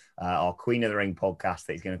out our Queen of the Ring podcast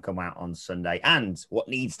that is going to come out on Sunday. And What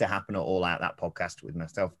Needs to Happen at All Out, that podcast with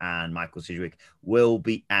myself and Michael Sidgwick, will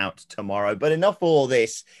be out tomorrow. But enough of all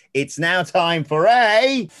this. It's now time for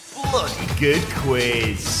a bloody good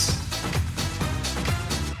quiz.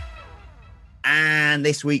 And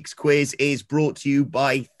this week's quiz is brought to you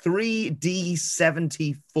by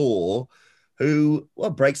 3D74, who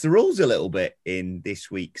breaks the rules a little bit in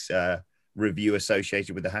this week's review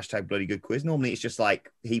associated with the hashtag Bloody Good Quiz. Normally it's just like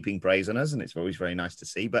heaping praise on us, and it's always very nice to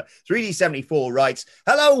see. But 3D74 writes,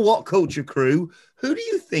 "Hello, What Culture crew. Who do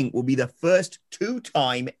you think will be the first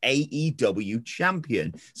 2-time AEW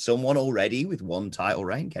champion? Someone already with 1 title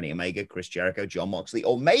reign, Kenny Omega, Chris Jericho, Jon Moxley,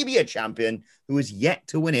 or maybe a champion who has yet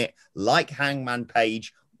to win it, like Hangman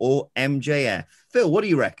Page or MJF? Phil, what do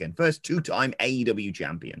you reckon? First 2-time AEW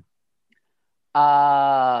champion."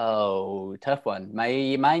 Oh, tough one.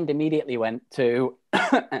 My mind immediately went to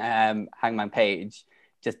Hangman Page,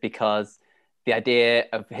 just because the idea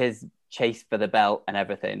of his chase for the belt and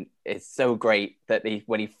everything is so great that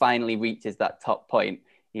when he finally reaches that top point,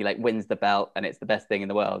 he like wins the belt and it's the best thing in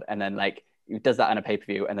the world. And then like he does that on a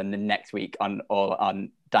pay-per-view, and then the next week on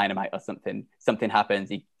Dynamite or something happens.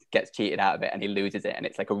 He gets cheated out of it and he loses it, and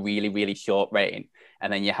it's like a really, really short reign,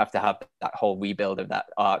 and then you have to have that whole rebuild of that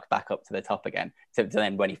arc back up to the top again. So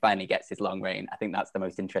then when he finally gets his long reign, I think that's the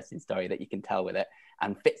most interesting story that you can tell with it,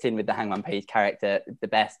 and fits in with the Hangman Page character the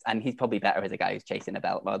best. And he's probably better as a guy who's chasing a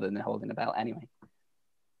belt rather than holding a belt anyway.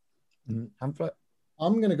 I'm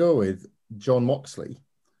going to go with Jon Moxley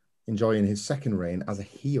enjoying his second reign as a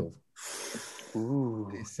heel. Ooh.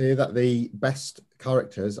 They say that the best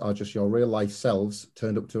characters are just your real life selves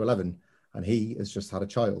turned up to 11, and he has just had a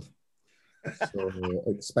child. So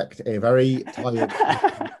expect a very tired,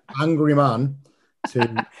 angry man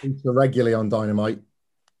to feature regularly on Dynamite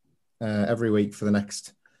every week for the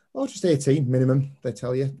next, just 18 minimum, they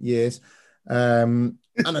tell you, years. And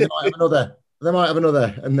then they might have another. They might have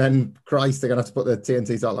another, and then Christ, they're going to have to put the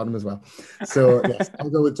TNT title on him as well. So, yes,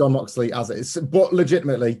 I'll go with Jon Moxley as it is. But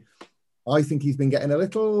legitimately, I think he's been getting a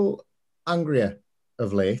little angrier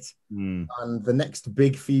of late. And the next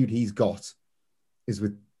big feud he's got is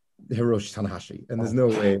with Hiroshi Tanahashi. And there's no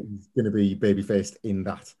way he's going to be babyfaced in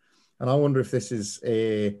that. And I wonder if this is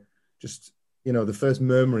the first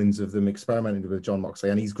murmurings of them experimenting with Jon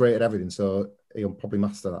Moxley. And he's great at everything, so he'll probably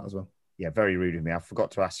master that as well. Yeah, very rude of me. I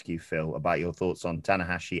forgot to ask you, Phil, about your thoughts on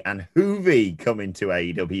Tanahashi and Hoovy coming to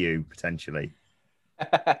AEW potentially.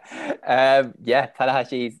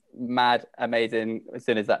 Tanahashi's mad, amazing. As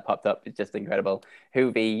soon as that popped up, it's just incredible.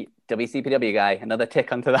 Hoovy, WCPW guy, another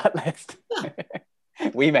tick onto that list.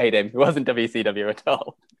 We made him. He wasn't WCW at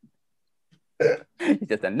all. He's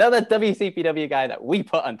just another WCPW guy that we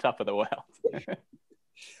put on top of the world.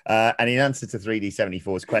 And in answer to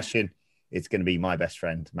 3D74's question, it's going to be my best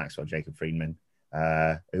friend, Maxwell Jacob Friedman,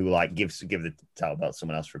 who will give the title belt to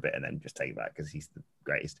someone else for a bit and then just take it back because he's the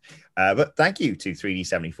greatest. But thank you to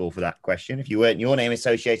 3D74 for that question. If you weren't your name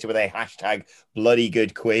associated with a hashtag bloody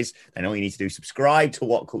good quiz, then all you need to do is subscribe to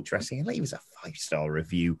What Culture Wrestling and leave us a 5-star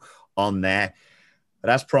review on there.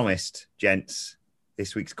 But as promised, gents,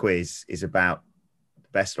 this week's quiz is about the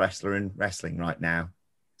best wrestler in wrestling right now.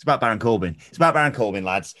 It's about Baron Corbin. It's about Baron Corbin,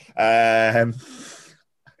 lads.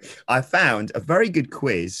 I found a very good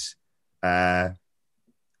quiz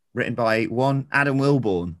written by one Adam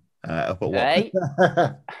Wilborn up at What.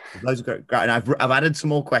 Loads of great, and I've added some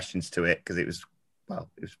more questions to it because it was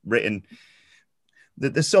written. The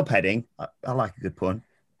subheading, I like a good pun.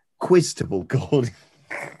 Quiztable called.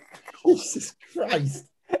 Jesus Christ!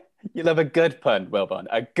 You love a good pun, Wilborn.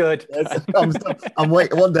 A good pun. I'm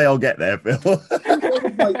waiting. One day I'll get there, Phil.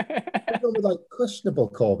 like questionable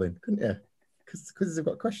Corbin, couldn't you? Because quizzes have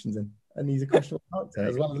got questions in, and he's a questionable character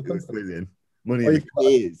as well as a quiz. Money in the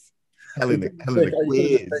quiz. Hell in the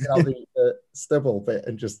quiz. The stubble bit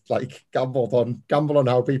and just like gamble on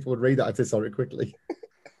how people would read that if they saw it quickly.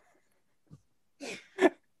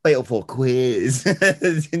 Fatal for quiz.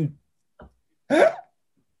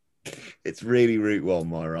 It's really Route 1,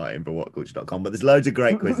 my writing, for whatculture.com. But there's loads of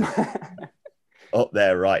great quizzes up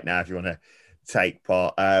there right now if you want to take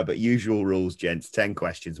part. But usual rules, gents, 10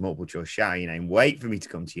 questions, multiple choice, shout your name, wait for me to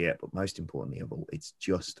come to you. But most importantly of all, it's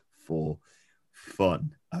just for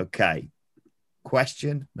fun. Okay.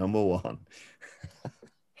 Question number 1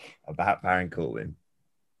 about Baron Corbin.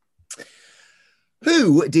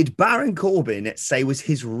 Who did Baron Corbin say was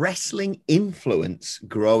his wrestling influence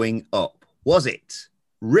growing up? Was it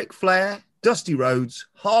Ric Flair, Dusty Rhodes,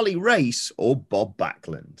 Harley Race, or Bob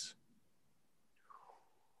Backlund?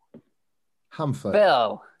 Hamflett.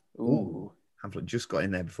 Bill. Ooh. Hamflett just got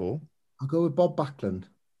in there before. I'll go with Bob Backlund.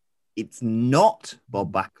 It's not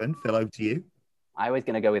Bob Backlund. Phil, over to you. I was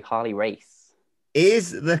going to go with Harley Race.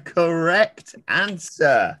 Is the correct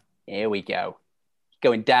answer. Here we go.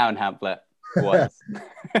 Going down, Hamflett. Once.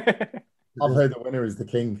 I've heard the winner is the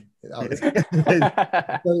king. It's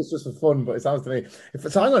just for fun, but it sounds to me.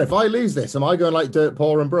 If I lose this, am I going like dirt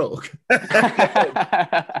poor and broke?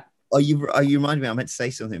 You remind me, I meant to say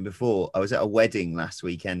something before. I was at a wedding last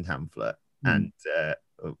weekend, Hamflett, and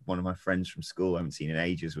one of my friends from school I haven't seen in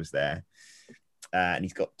ages was there. And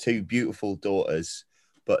he's got 2 beautiful daughters,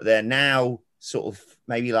 but they're now sort of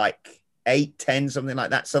maybe like 8, 10, something like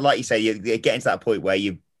that. So like you say, you're getting to that point where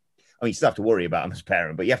you still have to worry about him as a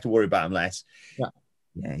parent, but you have to worry about him less.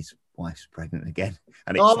 Yeah, his wife's pregnant again.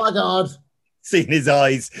 And oh my God. Seeing his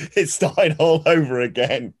eyes, it's starting all over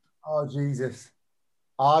again. Oh, Jesus.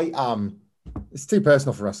 It's too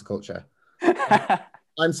personal for wrestle culture.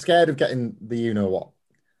 I'm scared of getting the you-know-what.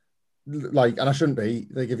 Like, and I shouldn't be.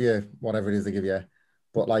 They give you whatever it is they give you.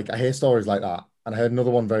 But like, I hear stories like that. And I heard another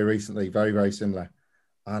one very recently, very, very similar.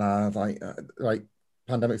 And I was like,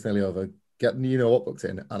 pandemic's nearly over. Get you-know-what booked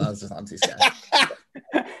in. And I was just anti-scared.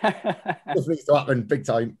 Stuff needs to happen big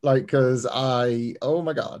time. Like, because oh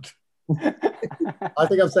my God. I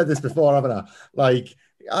think I've said this before, haven't I? Like,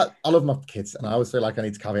 I love my kids, and I always feel like I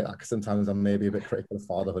need to caveat that because sometimes I'm maybe a bit critical of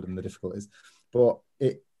fatherhood and the difficulties. But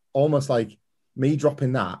it almost like me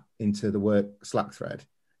dropping that into the work Slack thread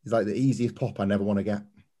is like the easiest pop I never want to get.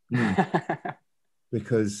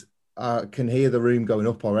 Because I can hear the room going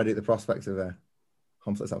up already at the prospect of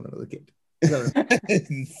Humphrey's having another kid.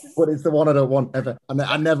 But it's the one I don't want ever. And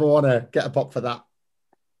I never want to get a pop for that.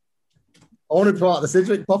 I want to pull out the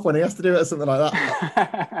Sidgwick pop when he has to do it or something like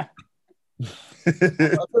that.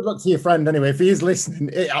 Good luck to your friend anyway. If he's listening,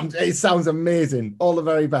 it sounds amazing. All the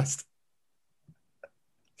very best.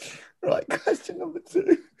 Right, question number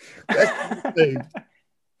 2. Question 2.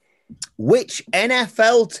 Which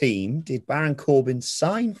NFL team did Baron Corbin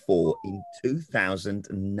sign for in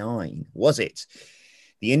 2009? Was it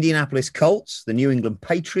the Indianapolis Colts, the New England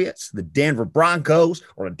Patriots, the Denver Broncos,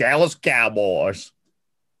 or the Dallas Cowboys?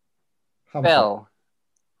 Phil.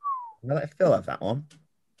 I'll let Phil have that one.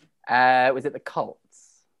 Was it the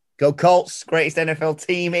Colts? Go Colts, greatest NFL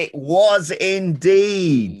team. It was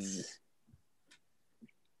indeed.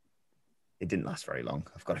 It didn't last very long,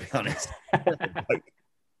 I've got to be honest.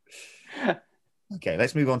 Okay,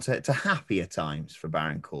 let's move on to happier times for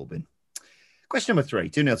Baron Corbin. Question number 3,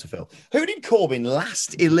 2-0 to Phil. Who did Corbin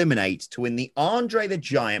last eliminate to win the Andre the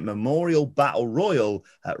Giant Memorial Battle Royal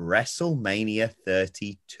at WrestleMania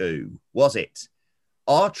 32? Was it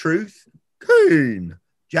R-Truth, Kane,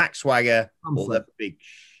 Jack Swagger, or the Big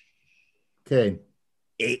Kane?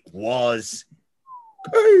 It was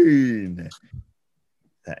Kane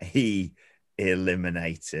that he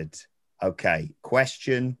eliminated. Okay,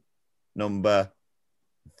 question number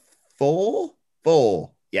 4.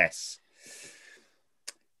 Yes.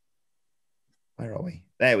 Where are we?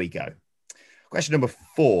 There we go. Question number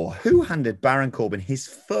 4. Who handed Baron Corbin his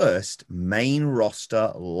first main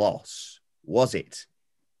roster loss? Was it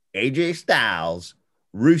AJ Styles,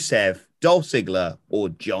 Rusev, Dolph Ziggler, or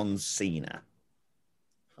John Cena?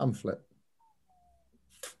 Hamflet.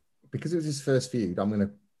 Because it was his first feud, I'm going to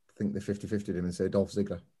think the 50-50 him and say Dolph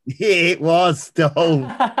Ziggler. It was Dolph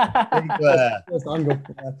Ziggler. First angle.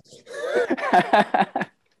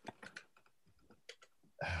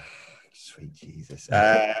 Sweet Jesus.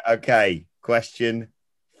 Okay, question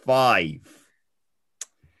 5.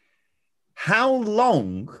 How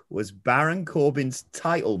long was Baron Corbin's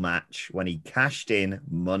title match when he cashed in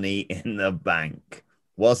Money in the Bank?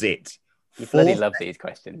 Was it You bloody love these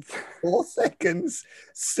questions. 4 seconds,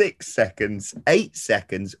 6 seconds, 8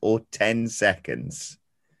 seconds, or 10 seconds?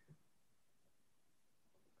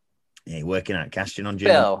 Yeah, you're working out cashing on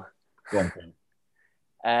Jim. Phil. Go on, Phil.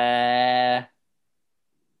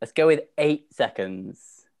 Let's go with 8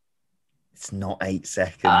 seconds. It's not 8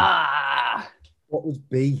 seconds. What was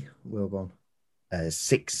B, Wilborn?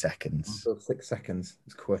 6 seconds. So 6 seconds.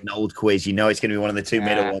 It's quick. An old quiz. You know it's going to be one of the 2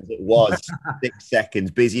 middle ones. It was 6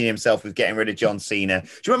 seconds. Busying himself with getting rid of John Cena. Do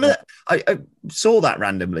you remember that? I saw that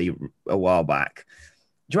randomly a while back.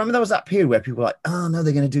 Do you remember there was that period where people were like, oh, no,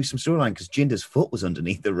 they're going to do some storyline because Jinder's foot was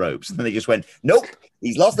underneath the ropes. And then they just went, nope,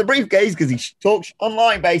 he's lost the briefcase because he talks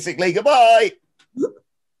online, basically. Goodbye.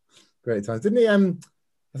 Great times. Didn't he?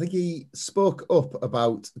 I think he spoke up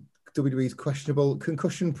about WWE's questionable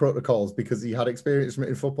concussion protocols because he had experience from it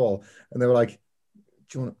in football. And they were like,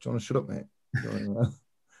 do you want to shut up, mate? Can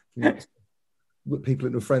you put people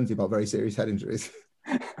into a frenzy about very serious head injuries?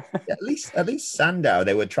 At least Sandow,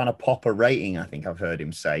 they were trying to pop a rating. I think I've heard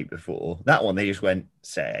him say before. That one, they just went,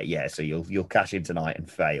 say, yeah, so you'll cash in tonight and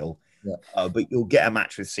fail. Yeah. But you'll get a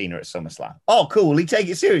match with Cena at SummerSlam. Oh, cool. Will he take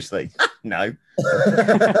it seriously? No.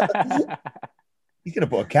 He's going to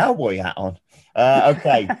put a cowboy hat on.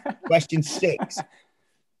 Okay. Question 6.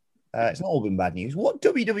 It's not all been bad news. What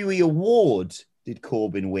WWE award did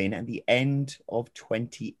Corbin win at the end of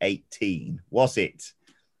 2018? Was it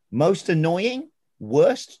most annoying,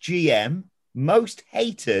 worst GM, most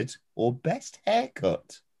hated, or best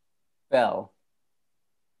haircut? Phil.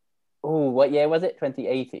 Oh, what year was it?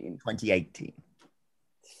 2018? 2018.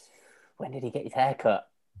 When did he get his haircut?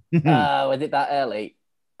 Was it that early?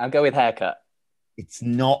 I'll go with haircut. It's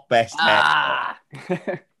not best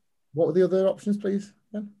haircut. What were the other options, please?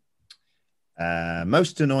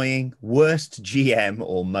 Most annoying, worst GM,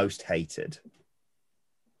 or most hated?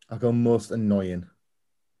 I'll go most annoying.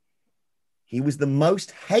 He was the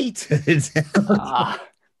most hated.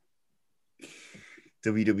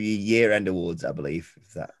 WWE year-end awards, I believe.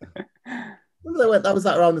 That was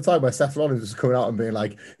that around the time where Seth Rollins was coming out and being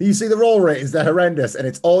like, you see the Raw ratings, they're horrendous, and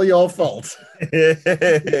it's all your fault.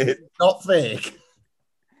 It's not fake.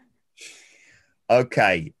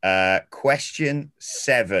 Okay, question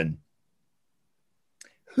 7.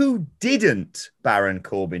 Who didn't Baron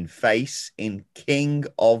Corbin face in King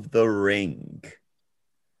of the Ring?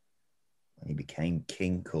 He became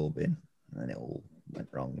King Corbin, and then it all went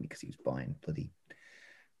wrong because he was buying bloody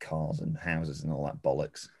cars and houses and all that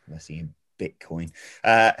bollocks. Investing in Bitcoin.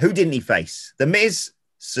 Who didn't he face? The Miz,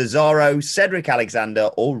 Cesaro, Cedric Alexander,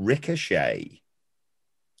 or Ricochet?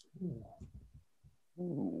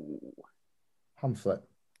 Pamphlet.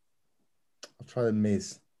 I'll try the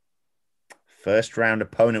Miz. First round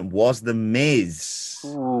opponent was the Miz.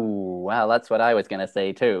 Ooh, wow, that's what I was going to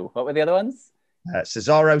say too. What were the other ones?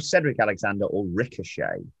 Cesaro, Cedric Alexander, or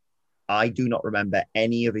Ricochet. I do not remember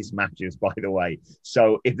any of his matches, by the way.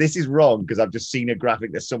 So if this is wrong, because I've just seen a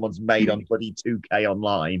graphic that someone's made on bloody 2K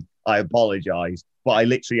online, I apologize. But I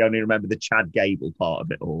literally only remember the Chad Gable part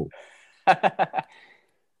of it all.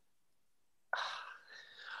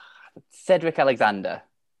 Cedric Alexander.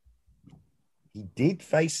 He did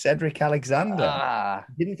face Cedric Alexander.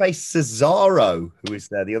 He didn't face Cesaro, who is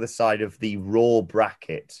there, the other side of the Raw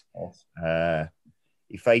bracket.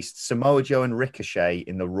 He faced Samoa Joe and Ricochet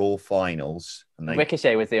in the Raw finals. And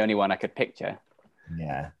Ricochet was the only one I could picture.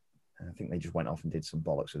 Yeah. I think they just went off and did some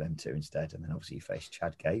bollocks with them two instead. And then obviously you faced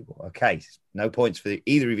Chad Gable. Okay. No points for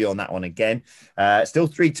either of you on that one again. Still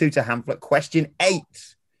 3-2 to Hamlet. Question 8.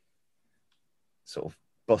 Sort of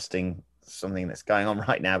busting something that's going on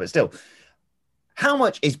right now, but still. How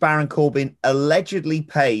much is Baron Corbin allegedly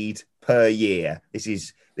paid per year? This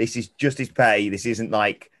is just his pay. This isn't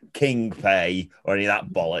like King pay or any of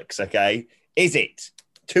that bollocks, okay? Is it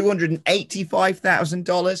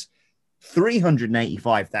 $285,000,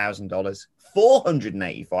 $385,000,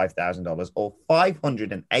 $485,000, or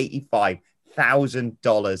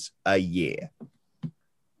 $585,000 a year?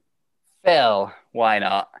 Phil, why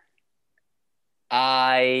not?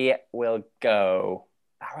 I will go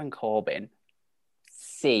Baron Corbin.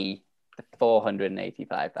 C, the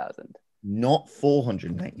 485,000. Not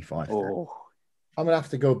 485,000. Oh. I'm going to have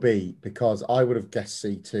to go B because I would have guessed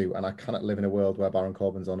C too, and I cannot live in a world where Baron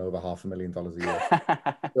Corbin's on over $500,000 a year.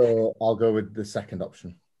 So I'll go with the second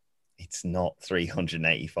option. It's not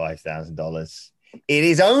 $385,000. It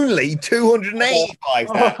is only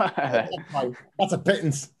 $285,000. That's a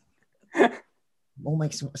pittance. What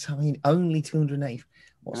makes it? I mean, only 280.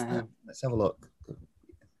 What's that? Let's have a look.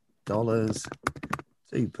 Dollars,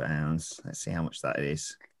 £2. Let's see how much that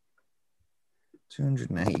is.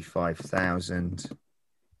 285,000.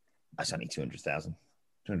 That's only 200,000.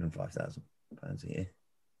 205,000 pounds a year.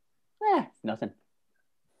 It's nothing.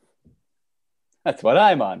 That's what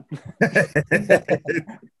I'm on.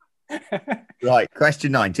 Right,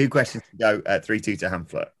 question 9. 2 questions to go. 3-2 to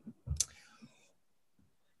Hamflet.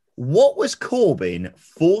 What was Corbin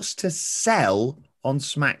forced to sell on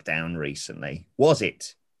SmackDown recently? Was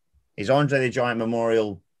it his Andre the Giant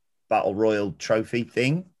Memorial Battle Royal trophy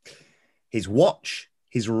thing, his watch,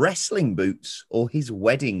 his wrestling boots, or his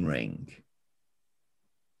wedding ring?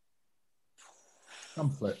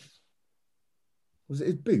 Pamphlet. Was it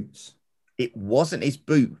his boots? It wasn't his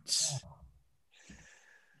boots.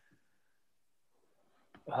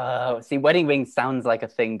 See, wedding ring sounds like a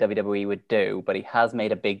thing WWE would do, but he has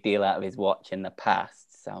made a big deal out of his watch in the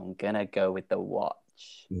past, so I'm going to go with the watch.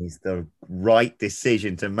 It's the right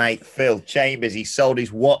decision to make. Phil Chambers, he sold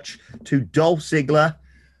his watch to Dolph Ziggler.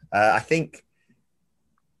 I think,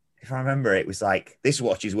 if I remember, it was like, this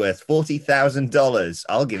watch is worth $40,000.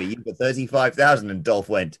 I'll give it you for $35,000. And Dolph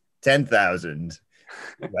went, $10,000.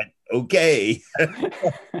 Went, okay.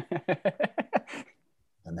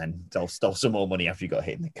 And then Dolph stole some more money after he got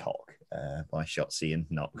hit in the cock by Shotzi and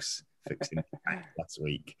Knox fixing last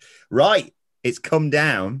week. Right. It's come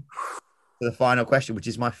down to the final question, which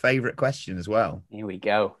is my favorite question as well. Here we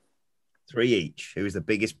go. 3 each. Who is the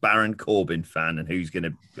biggest Baron Corbin fan and who's going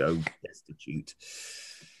to go destitute?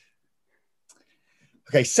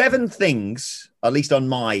 Okay, 7 things, at least on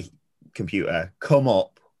my computer, come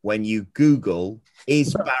up when you Google,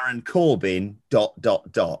 is Baron Corbin ...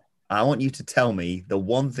 I want you to tell me the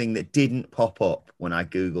one thing that didn't pop up when I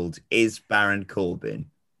Googled, is Baron Corbin?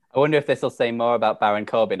 I wonder if this will say more about Baron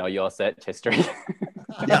Corbin or your search history.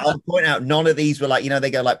 Yeah, I'll point out, none of these were like, they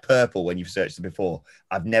go like purple when you've searched them before.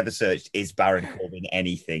 I've never searched, is Baron Corbin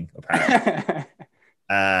anything, apparently.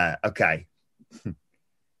 Okay.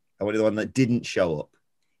 I want the one that didn't show up.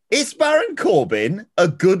 Is Baron Corbin a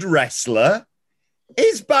good wrestler?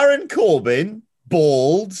 Is Baron Corbin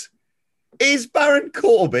bald? Is Baron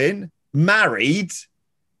Corbin married?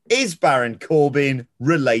 Is Baron Corbin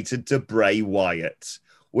related to Bray Wyatt?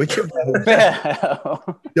 Which of those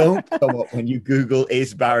don't come up when you Google,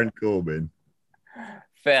 is Baron Corbin?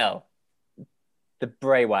 Phil, the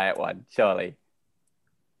Bray Wyatt one, surely.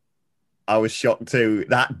 I was shocked too.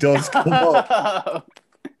 That does come up.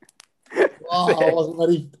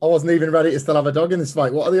 Oh, I wasn't even ready to still have a dog in this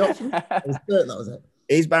fight. What are the options? I was certain that was it.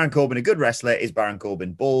 Is Baron Corbin a good wrestler? Is Baron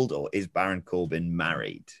Corbin bald? Or is Baron Corbin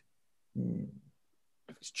married?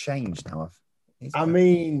 It's changed now. I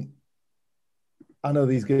mean, I know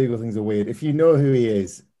these Google things are weird. If you know who he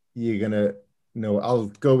is, you're going to know. I'll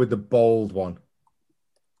go with the bald one.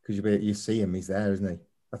 Because you see him, he's there, isn't he?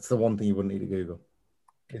 That's the one thing you wouldn't need to Google.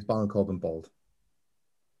 Is Baron Corbin bald?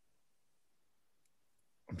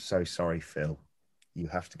 I'm so sorry, Phil. You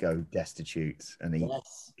have to go destitute and eat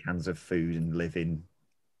cans of food and live in...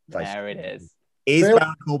 There it is.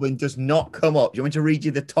 Baron Corbin does not come up. Do you want me to read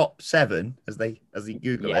you the top 7 as they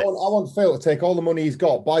Google it? I want Phil to take all the money he's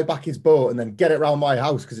got, buy back his boat, and then get it around my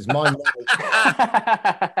house because it's mine.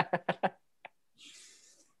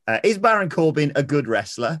 Is Baron Corbin a good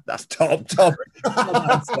wrestler? That's top.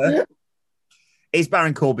 Is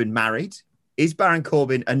Baron Corbin married? Is Baron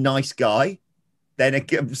Corbin a nice guy? Then,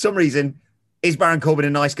 for some reason, is Baron Corbin a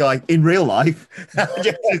nice guy in real life?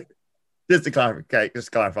 Just to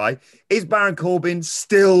clarify, is Baron Corbin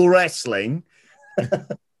still wrestling?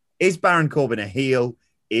 Is Baron Corbin a heel?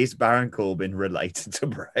 Is Baron Corbin related to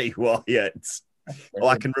Bray Wyatt? Oh,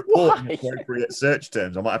 I can report in appropriate search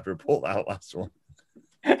terms. I might have to report that last one.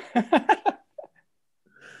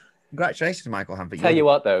 Congratulations, Michael Hamflett. Tell you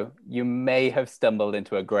what, though, you may have stumbled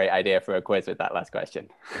into a great idea for a quiz with that last question.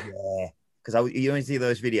 Yeah, because you only see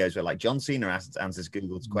those videos where like John Cena answers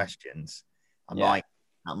Google's questions. That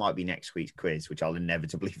might be next week's quiz, which I'll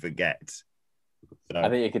inevitably forget. So, I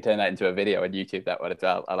think you could turn that into a video on YouTube, that one as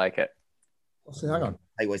well. I like it. Hang on.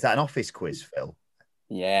 Hey, was that an office quiz, Phil?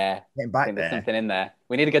 Yeah. Getting back there's something in there.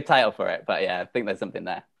 We need a good title for it, but yeah, I think there's something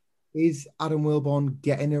there. Is Adam Wilborn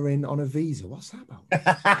getting her in on a visa? What's that about?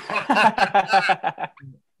 I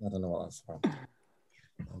don't know what that's about.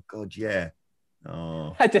 Oh, God, yeah.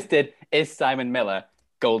 Oh. I just did. Is Simon Miller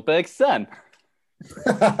Goldberg's son?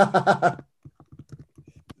 I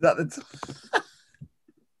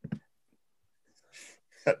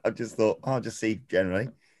just thought, I'll just see generally.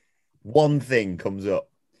 One thing comes up.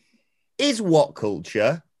 Is What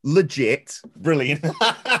Culture legit? Brilliant. Hang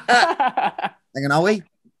on, are we?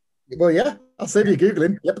 Well, yeah. I'll save you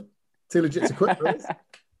Googling. Yep. Too legit to quit.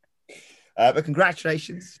 But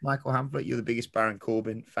congratulations, Michael Hamflett. You're the biggest Baron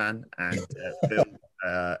Corbin fan. And Phil,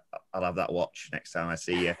 I'll have that watch next time I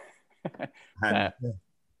see you.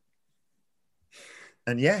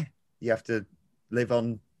 And yeah, you have to live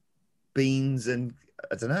on beans and,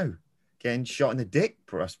 I don't know, getting shot in the dick,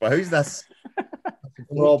 I suppose. That's...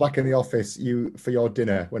 We're all back in the office for your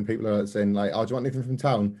dinner when people are saying, like, oh, do you want anything from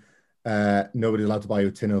town? Nobody's allowed to buy you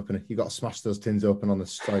a tin opener. You've got to smash those tins open on the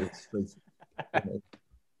side of the street.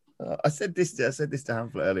 I said this to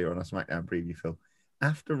Hamflett earlier on a SmackDown preview, Phil.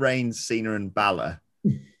 After Reigns, Cena, and Balor,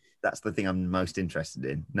 that's the thing I'm most interested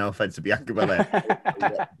in. No offense to Bianca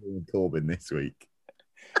Belair. Corbin this week.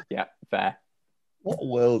 Yeah, fair. What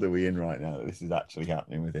world are we in right now that this is actually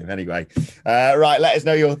happening with him? Anyway, right, let us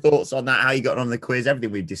know your thoughts on that, how you got on the quiz,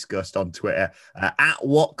 everything we've discussed on Twitter, at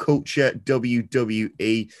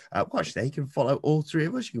WhatCultureWWE. Watch there, you can follow all three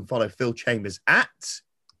of us. You can follow Phil Chambers at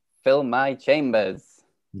Phil My Chambers.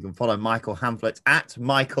 You can follow Michael Hamflett at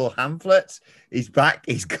Michael Hamflett. He's back.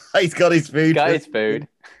 He's got his food. Got his food.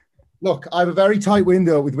 Look, I have a very tight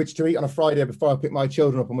window with which to eat on a Friday before I pick my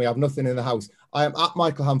children up and we have nothing in the house. I am at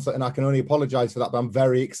Michael Hamflett and I can only apologise for that, but I'm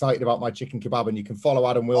very excited about my chicken kebab and you can follow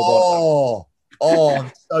Adam Wilborn. Oh,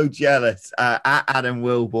 I'm so jealous. At Adam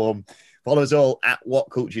Wilborn. Follow us all at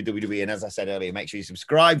What Culture WWE. And as I said earlier, make sure you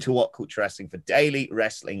subscribe to What Culture Wrestling for daily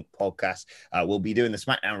wrestling podcasts. We'll be doing the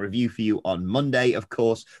SmackDown review for you on Monday, of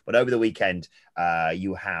course. But over the weekend,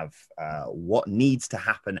 you have what needs to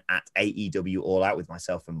happen at AEW All Out with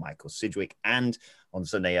myself and Michael Sidgwick. And on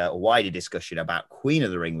Sunday, a wider discussion about Queen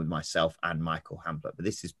of the Ring with myself and Michael Hamflett. But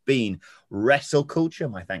this has been Wrestle Culture.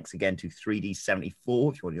 My thanks again to 3D74, if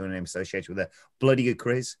you want your name associated with a bloody good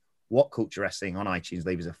quiz. What Culture Wrestling on iTunes.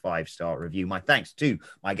 Leave us a 5-star review. My thanks to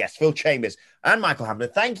my guests, Phil Chambers and Michael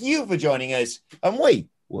Hamflett. Thank you for joining us, and we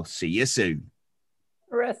will see you soon.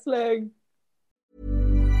 Wrestling.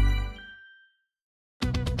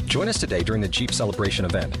 Join us today during the Jeep Celebration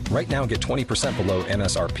event. Right now, get 20% below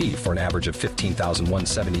MSRP for an average of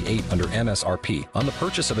 $15,178 under MSRP on the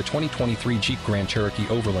purchase of a 2023 Jeep Grand Cherokee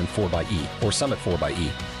Overland 4xE or Summit 4xE.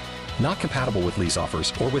 Not compatible with lease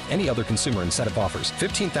offers or with any other consumer incentive offers.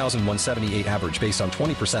 $15,178 average based on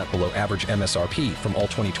 20% below average MSRP from all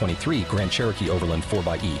 2023 Grand Cherokee Overland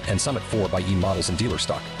 4xE and Summit 4xE models in dealer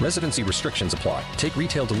stock. Residency restrictions apply. Take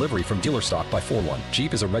retail delivery from dealer stock by 4/1.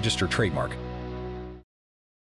 Jeep is a registered trademark.